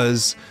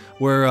was,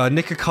 where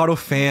Nikocado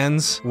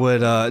fans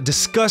would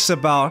discuss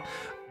about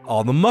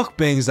all the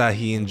mukbangs that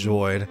he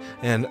enjoyed.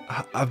 And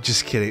I'm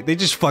just kidding. They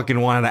just fucking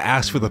wanted to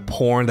ask for the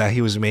porn that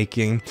he was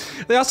making.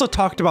 They also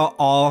talked about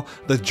all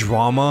the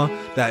drama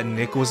that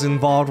Nick was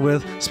involved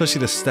with, especially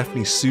the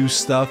Stephanie Sue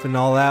stuff and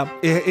all that.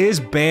 It is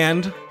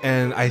banned,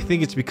 and I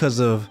think it's because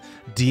of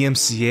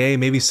DMCA.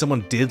 Maybe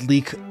someone did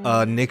leak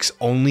Nick's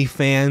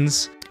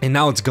OnlyFans, and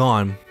now it's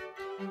gone.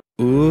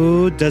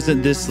 Ooh,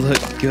 doesn't this look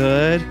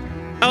good?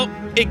 Oh,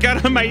 it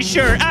got on my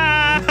shirt.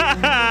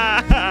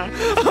 Ah!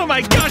 Oh my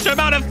gosh, I'm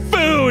out of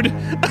food!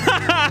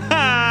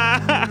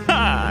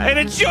 And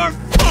it's your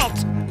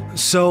fault!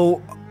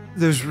 So,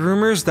 there's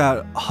rumors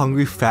that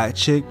Hungry Fat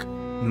Chick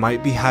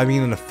might be having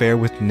an affair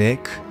with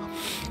Nick.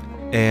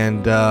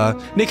 And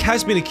Nick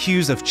has been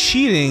accused of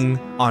cheating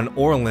on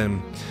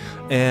Orlin.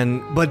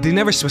 But they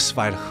never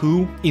specified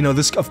who. You know,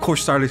 this of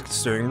course started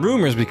stirring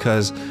rumors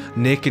because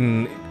Nick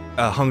and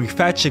Hungry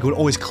Fat Chick would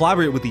always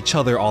collaborate with each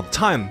other all the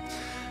time.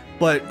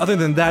 But other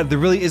than that, there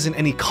really isn't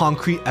any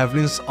concrete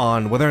evidence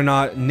on whether or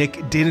not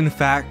Nick did in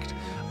fact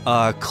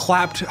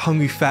clapped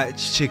Hungry Fat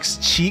Chick's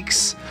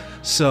cheeks.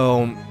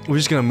 So we're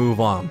just gonna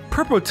move on.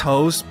 Purple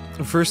Toes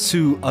refers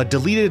to a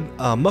deleted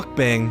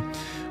mukbang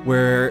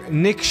where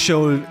Nick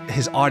showed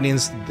his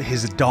audience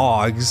his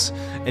dogs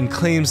and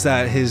claims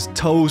that his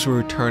toes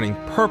were turning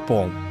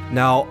purple.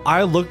 Now,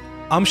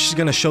 I'm just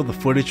gonna show the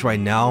footage right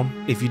now.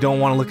 If you don't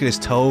want to look at his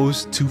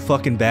toes too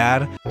fucking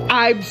bad.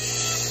 I'm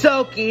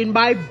soaking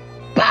my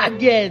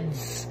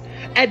buggins.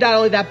 And not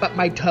only that, but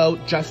my toe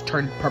just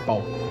turned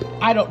purple.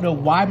 I don't know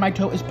why my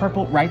toe is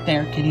purple. Right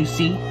there, can you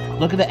see?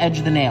 Look at the edge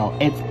of the nail.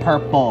 It's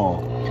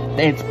purple.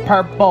 It's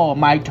purple.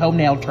 My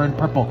toenail turned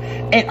purple.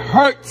 It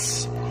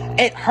hurts.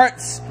 It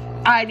hurts.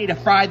 I need to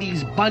fry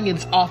these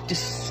bunions off.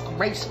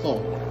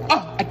 Disgraceful.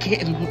 Oh, I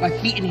can't even put my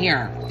feet in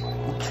here.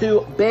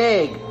 Too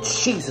big.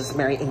 Jesus,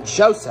 Mary and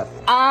Joseph.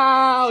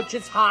 Ouch,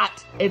 it's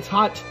hot. It's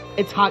hot.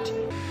 It's hot.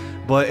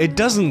 But it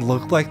doesn't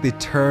look like they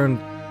turned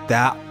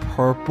that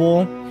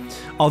purple.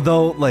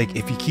 Although, like,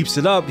 if he keeps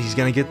it up, he's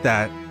gonna get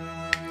that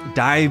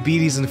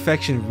diabetes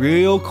infection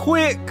real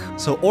quick.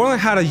 So Orlin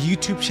had a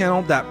YouTube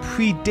channel that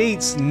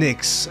predates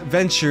Nick's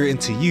venture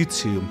into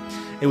YouTube.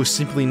 It was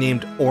simply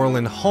named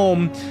Orlin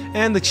Home,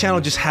 and the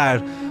channel just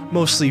had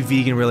mostly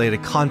vegan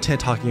related content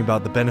talking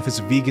about the benefits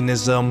of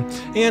veganism,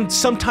 and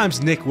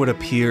sometimes Nick would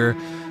appear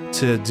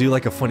to do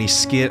like a funny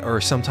skit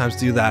or sometimes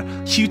do that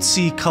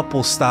cutesy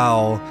couple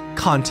style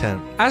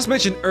content. As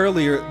mentioned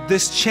earlier,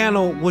 this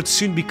channel would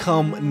soon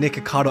become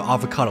Nikocado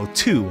Avocado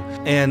 2,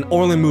 and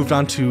Orlin moved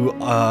on to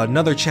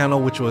another channel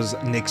which was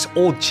Nick's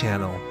old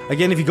channel.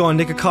 Again, if you go on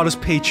Nikocado's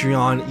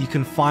Patreon, you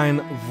can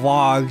find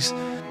vlogs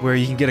where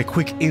you can get a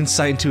quick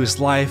insight into his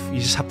life. You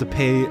just have to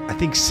pay, I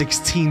think,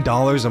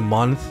 $16 a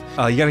month.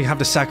 You're gonna have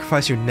to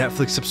sacrifice your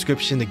Netflix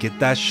subscription to get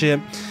that shit.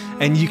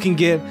 And you can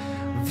get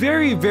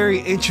very, very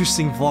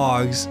interesting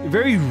vlogs,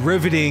 very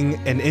riveting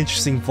and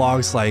interesting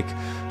vlogs like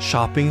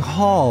shopping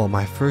haul,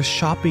 my first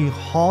shopping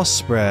haul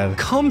spread,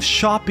 come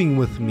shopping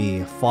with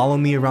me, follow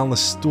me around the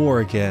store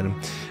again,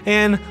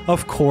 and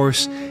of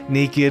course,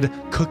 naked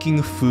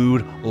cooking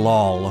food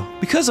lol.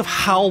 Because of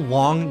how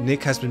long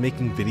Nick has been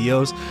making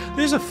videos,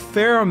 there's a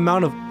fair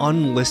amount of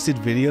unlisted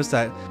videos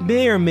that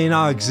may or may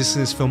not exist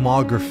in his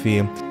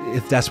filmography.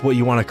 if that's what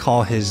you want to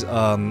call his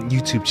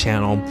YouTube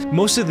channel.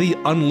 Most of the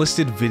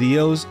unlisted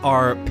videos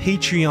are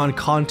Patreon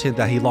content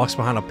that he locks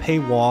behind a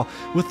paywall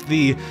with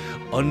the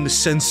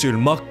uncensored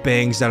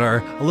mukbangs that are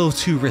a little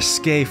too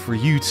risque for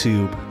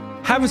YouTube.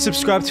 Haven't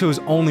subscribed to his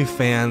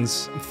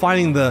OnlyFans.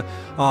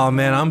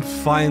 I'm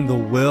finding the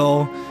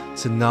will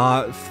to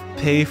not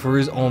pay for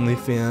his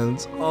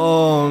OnlyFans.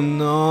 Oh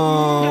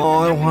no,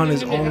 I want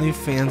his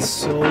OnlyFans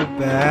so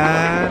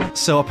bad.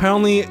 So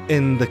apparently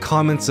in the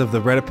comments of the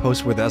Reddit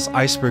post where this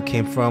iceberg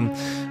came from,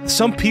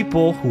 some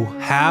people who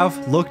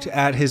have looked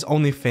at his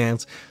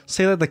OnlyFans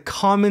say that the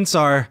comments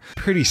are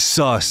pretty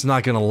sus,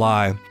 not gonna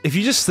lie. If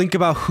you just think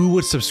about who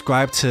would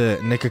subscribe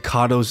to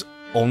Nikocado's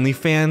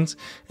OnlyFans,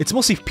 it's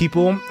mostly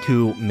people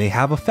who may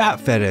have a fat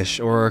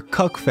fetish or a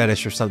cuck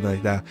fetish or something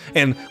like that.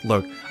 And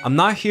look, I'm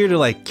not here to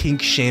like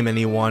kink shame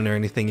anyone or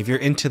anything. If you're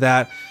into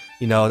that,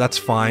 you know, that's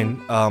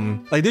fine.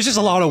 Like there's just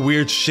a lot of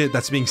weird shit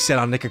that's being said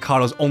on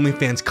Nikocado's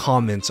OnlyFans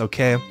comments,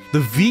 okay? The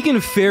vegan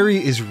fairy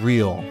is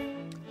real.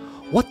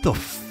 What the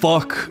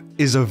fuck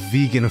is a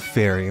vegan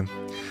fairy?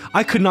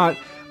 I could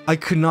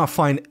not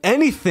find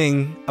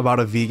anything about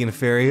a vegan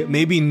fairy.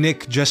 Maybe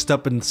Nick dressed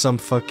up in some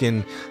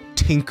fucking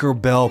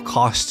Tinkerbell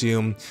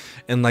costume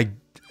and like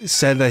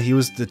said that he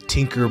was the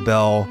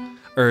Tinkerbell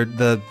or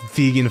the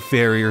vegan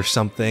fairy or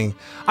something.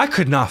 I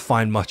could not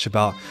find much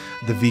about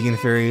the vegan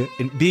fairy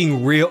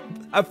being real.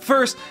 At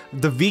first,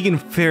 the vegan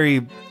fairy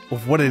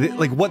of what it is,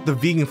 like what the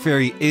vegan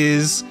fairy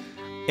is,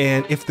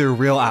 and if they're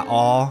real at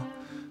all.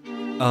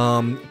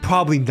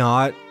 Probably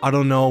not. I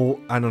don't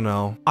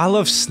know. I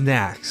love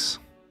snacks.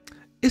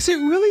 Is it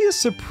really a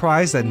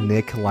surprise that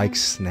Nick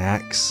likes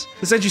snacks?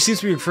 This entry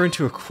seems to be referring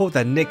to a quote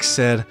that Nick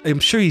said. I'm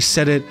sure he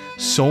said it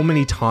so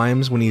many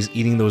times when he's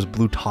eating those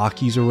blue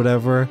Takis or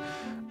whatever.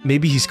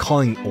 Maybe he's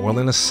calling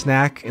Orlin a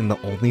snack in the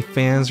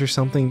OnlyFans or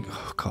something.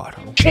 Oh god.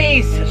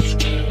 Jesus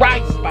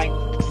Christ, my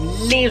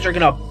knees are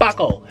gonna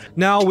buckle.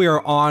 Now we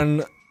are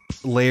on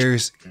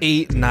layers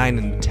 8, 9,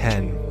 and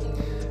 10.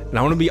 And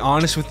I want to be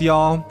honest with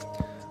y'all.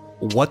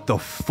 What the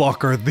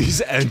fuck are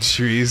these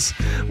entries?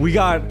 We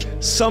got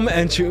some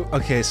entry.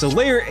 Okay, so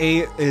layer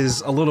 8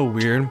 is a little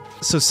weird.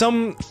 So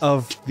some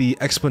of the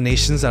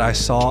explanations that I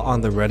saw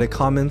on the Reddit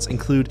comments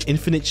include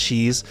infinite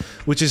cheese,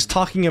 which is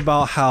talking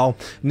about how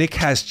Nick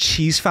has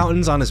cheese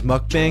fountains on his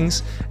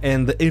mukbangs,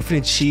 and the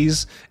infinite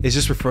cheese is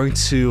just referring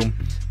to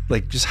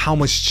like just how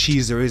much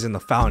cheese there is in the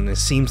fountain. It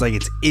seems like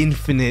it's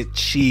infinite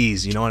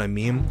cheese, you know what I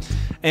mean?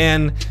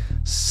 And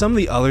some of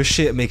the other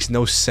shit makes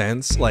no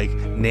sense, like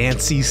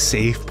Nancy's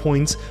save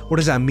points. What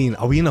does that mean?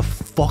 Are we in a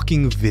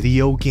fucking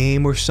video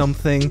game or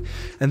something?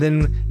 And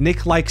then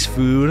Nick likes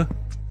food,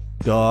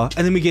 duh.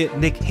 And then we get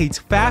Nick hates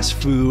fast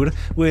food,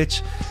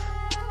 which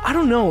I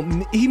don't know.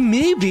 He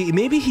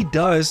maybe he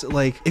does.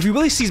 Like if he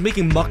really sees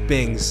making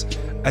mukbangs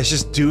as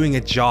just doing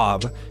a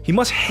job, he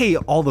must hate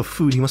all the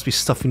food he must be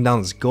stuffing down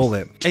his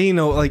gullet. And you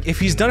know, like if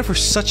he's done it for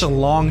such a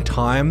long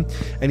time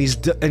and he's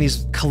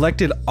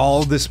collected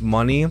all this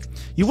money,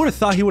 you would have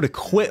thought he would have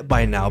quit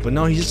by now, but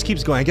no, he just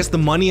keeps going. I guess the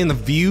money and the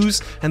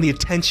views and the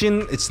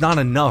attention, it's not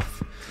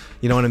enough.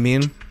 You know what I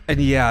mean? And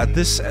yeah,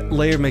 this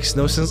layer makes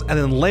no sense. And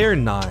then layer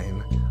 9.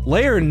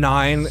 Layer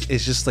 9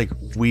 is just like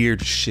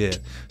weird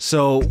shit.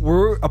 So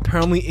we're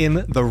apparently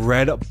in the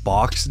red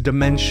box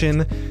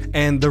dimension,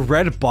 and the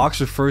red box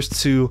refers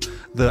to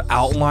the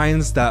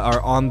outlines that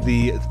are on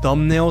the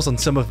thumbnails on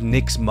some of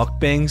Nick's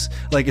mukbangs,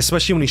 like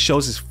especially when he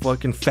shows his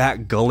fucking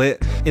fat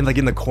gullet in like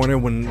in the corner,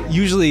 when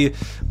usually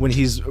when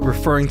he's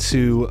referring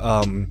to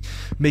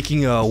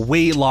making a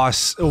weight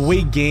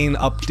gain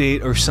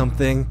update or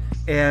something.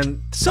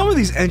 And some of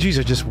these entries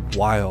are just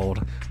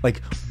wild,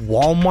 like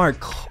Walmart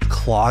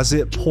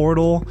closet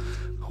portal.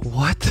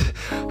 What?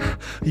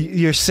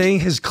 You're saying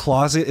his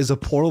closet is a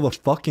portal to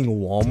fucking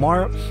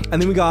Walmart?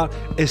 And then we got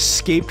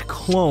escaped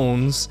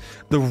clones.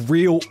 The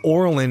real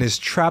Orlin is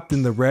trapped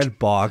in the red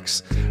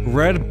box.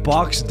 Red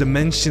box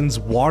dimensions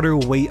water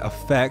weight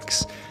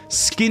effects.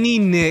 Skinny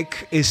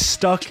Nick is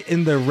stuck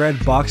in the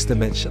red box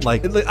dimension.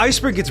 Like, the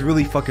iceberg gets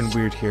really fucking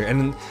weird here.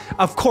 And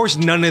of course,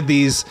 none of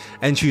these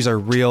entries are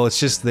real. It's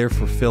just there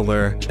for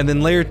filler. And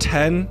then layer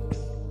 10.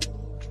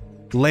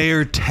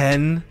 Layer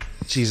 10.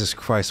 Jesus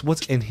Christ,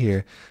 what's in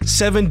here?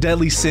 7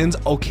 deadly sins.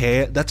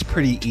 Okay, that's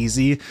pretty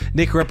easy.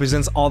 Nick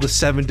represents all the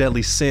 7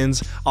 deadly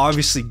sins.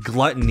 Obviously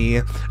gluttony.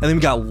 And then we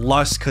got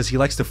lust, because he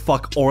likes to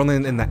fuck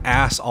Orlin in the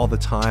ass all the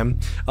time.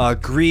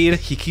 Greed,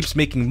 he keeps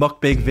making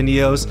mukbang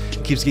videos,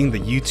 keeps getting the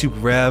YouTube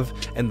rev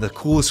and the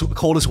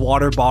coldest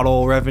water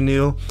bottle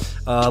revenue.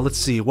 Let's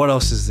see, what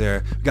else is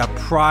there? We got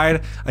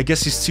pride. I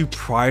guess he's too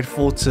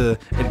prideful to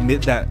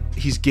admit that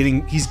he's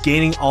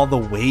gaining all the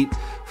weight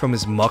from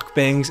his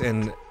mukbangs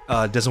and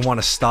doesn't want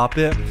to stop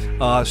it.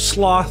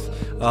 Sloth,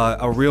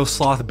 a real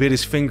sloth bit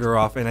his finger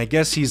off, and I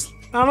guess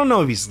I don't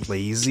know if he's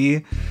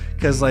lazy,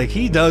 because like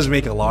he does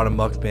make a lot of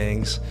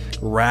mukbangs.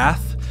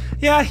 Wrath,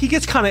 yeah, he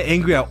gets kind of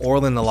angry at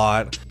Orlin a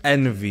lot.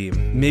 Envy,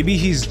 maybe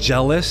he's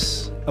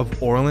jealous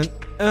of Orlin.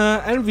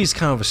 Envy's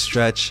kind of a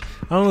stretch.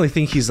 I don't really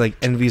think he's like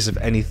envious of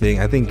anything.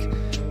 I think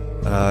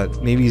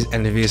maybe he's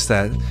envious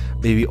that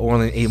maybe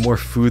Orlin ate more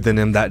food than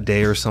him that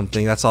day or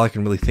something. That's all I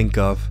can really think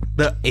of.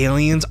 The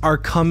aliens are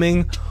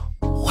coming?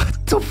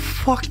 What the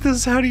fuck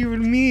does that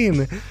even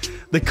mean?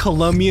 The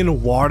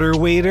Colombian water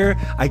waiter?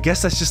 I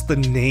guess that's just the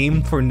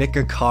name for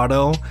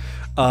Nikocado.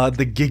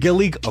 The Giga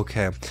League?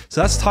 Okay,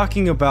 so that's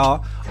talking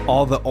about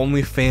all the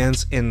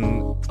OnlyFans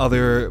and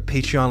other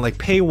Patreon like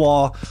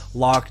paywall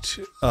locked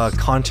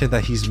content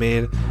that he's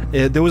made.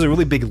 There was a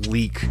really big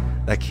leak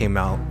that came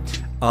out.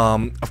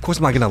 Of course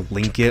I'm not gonna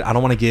link it. I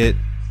don't want to get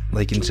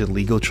like into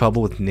legal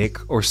trouble with Nick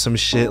or some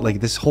shit. Like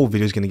this whole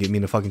video is gonna get me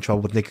into fucking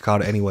trouble with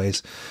Nikocado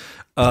anyways.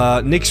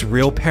 Nick's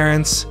real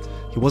parents,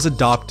 he was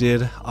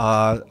adopted.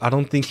 I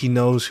don't think he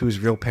knows who his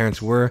real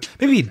parents were.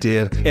 Maybe he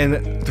did.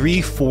 And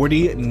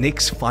 340,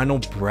 Nick's final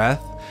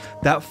breath,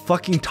 that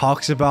fucking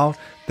talks about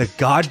the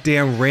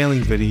goddamn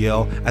railing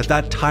video. At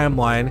that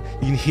timeline,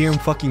 you can hear him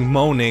fucking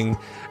moaning,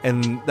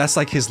 and that's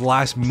like his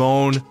last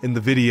moan in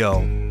the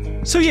video.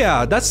 So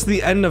yeah, that's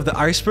the end of the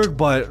iceberg,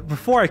 but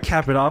before I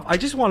cap it off, I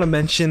just want to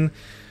mention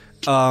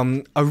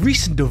a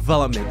recent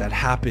development that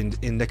happened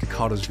in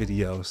Nikocado's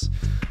videos.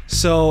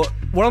 So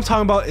what I'm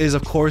talking about is,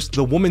 of course,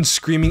 the woman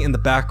screaming in the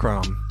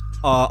background.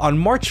 On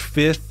March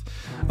 5th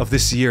of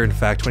this year, in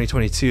fact,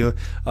 2022,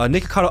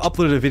 Nikocado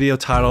uploaded a video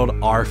titled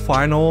Our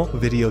Final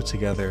Video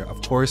Together,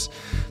 of course,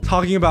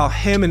 talking about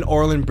him and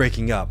Orlin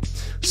breaking up.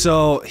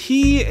 So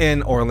he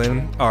and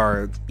Orlin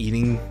are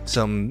eating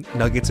some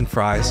nuggets and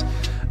fries,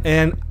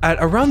 and at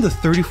around the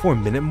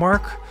 34-minute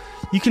mark,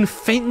 you can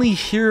faintly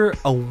hear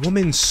a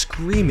woman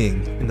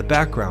screaming in the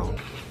background.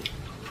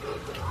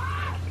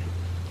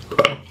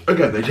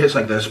 Okay, they taste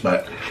like this,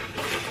 but,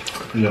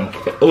 you know,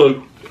 a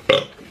little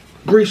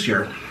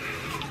greasier.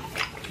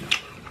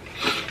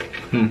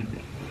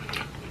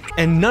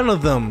 And none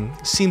of them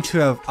seem to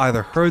have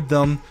either heard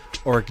them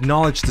or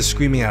acknowledged the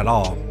screaming at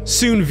all.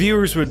 Soon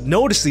viewers would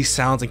notice these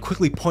sounds and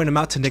quickly point them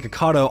out to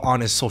Nikocado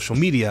on his social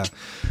media.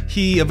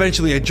 He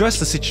eventually addressed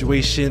the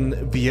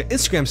situation via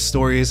Instagram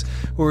stories,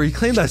 where he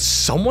claimed that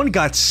someone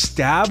got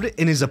stabbed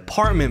in his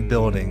apartment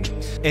building,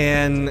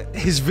 and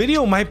his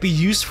video might be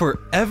used for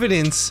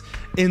evidence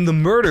in the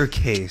murder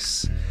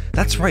case.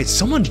 That's right,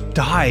 someone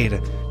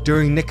died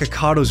during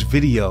Nikocado's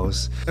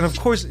videos. And of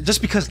course,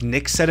 just because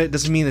Nick said it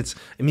doesn't mean it's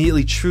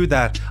immediately true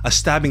that a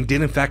stabbing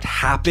did in fact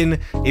happen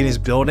in his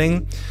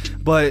building,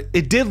 but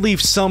it did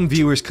leave some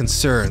viewers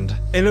concerned.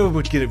 And it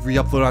would get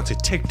re-uploaded onto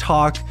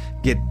TikTok,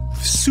 get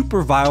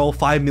super viral,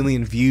 5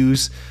 million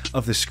views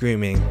of the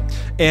screaming.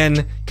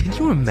 And can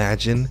you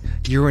imagine,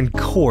 you're in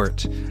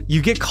court,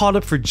 you get called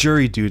up for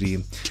jury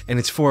duty, and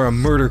it's for a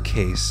murder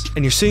case,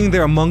 and you're sitting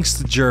there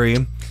amongst the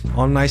jury,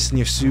 all nice in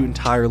your suit and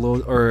tie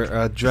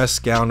or dress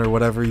gown or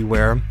whatever you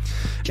wear,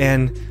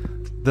 and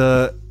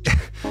the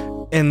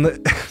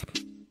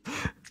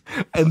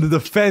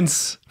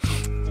defense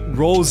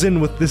rolls in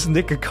with this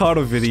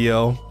Nikocado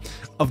video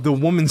of the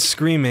woman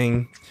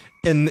screaming,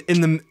 and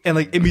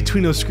like in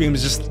between those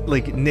screams, just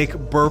like Nick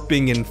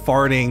burping and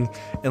farting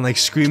and like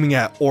screaming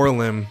at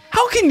Orlin.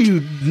 How can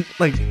you,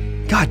 like,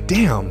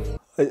 goddamn?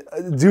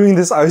 Doing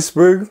this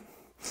iceberg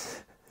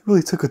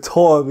really took a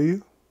toll on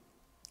me.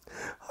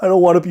 I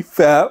don't want to be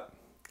fat.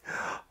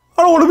 I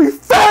don't want to be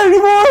fat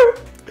anymore!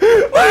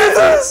 What is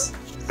this?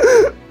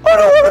 I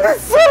don't want to be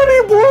fat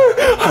anymore!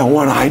 I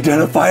want to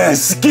identify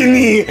as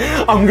skinny!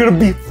 I'm gonna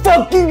be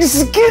fucking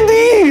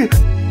skinny!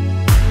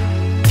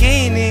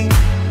 Gaining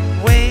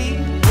weight,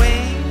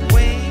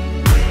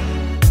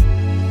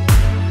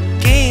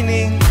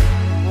 gaining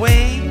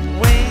weight,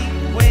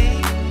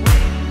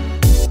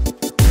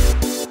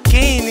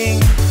 gaining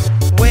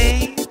weight,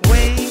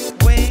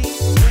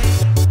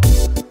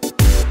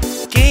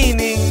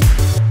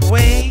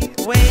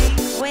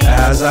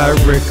 As I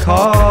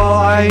recall,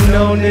 I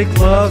know Nick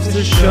loves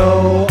to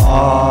show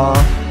off.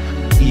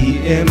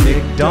 Eating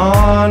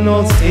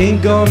McDonald's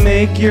ain't gonna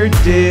make your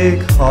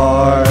dick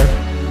hard.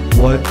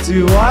 What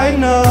do I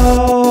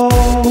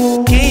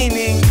know?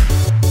 Gaining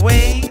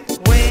weight,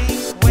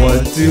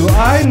 What do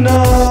I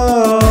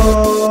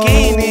know?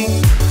 Gaining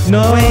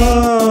weight.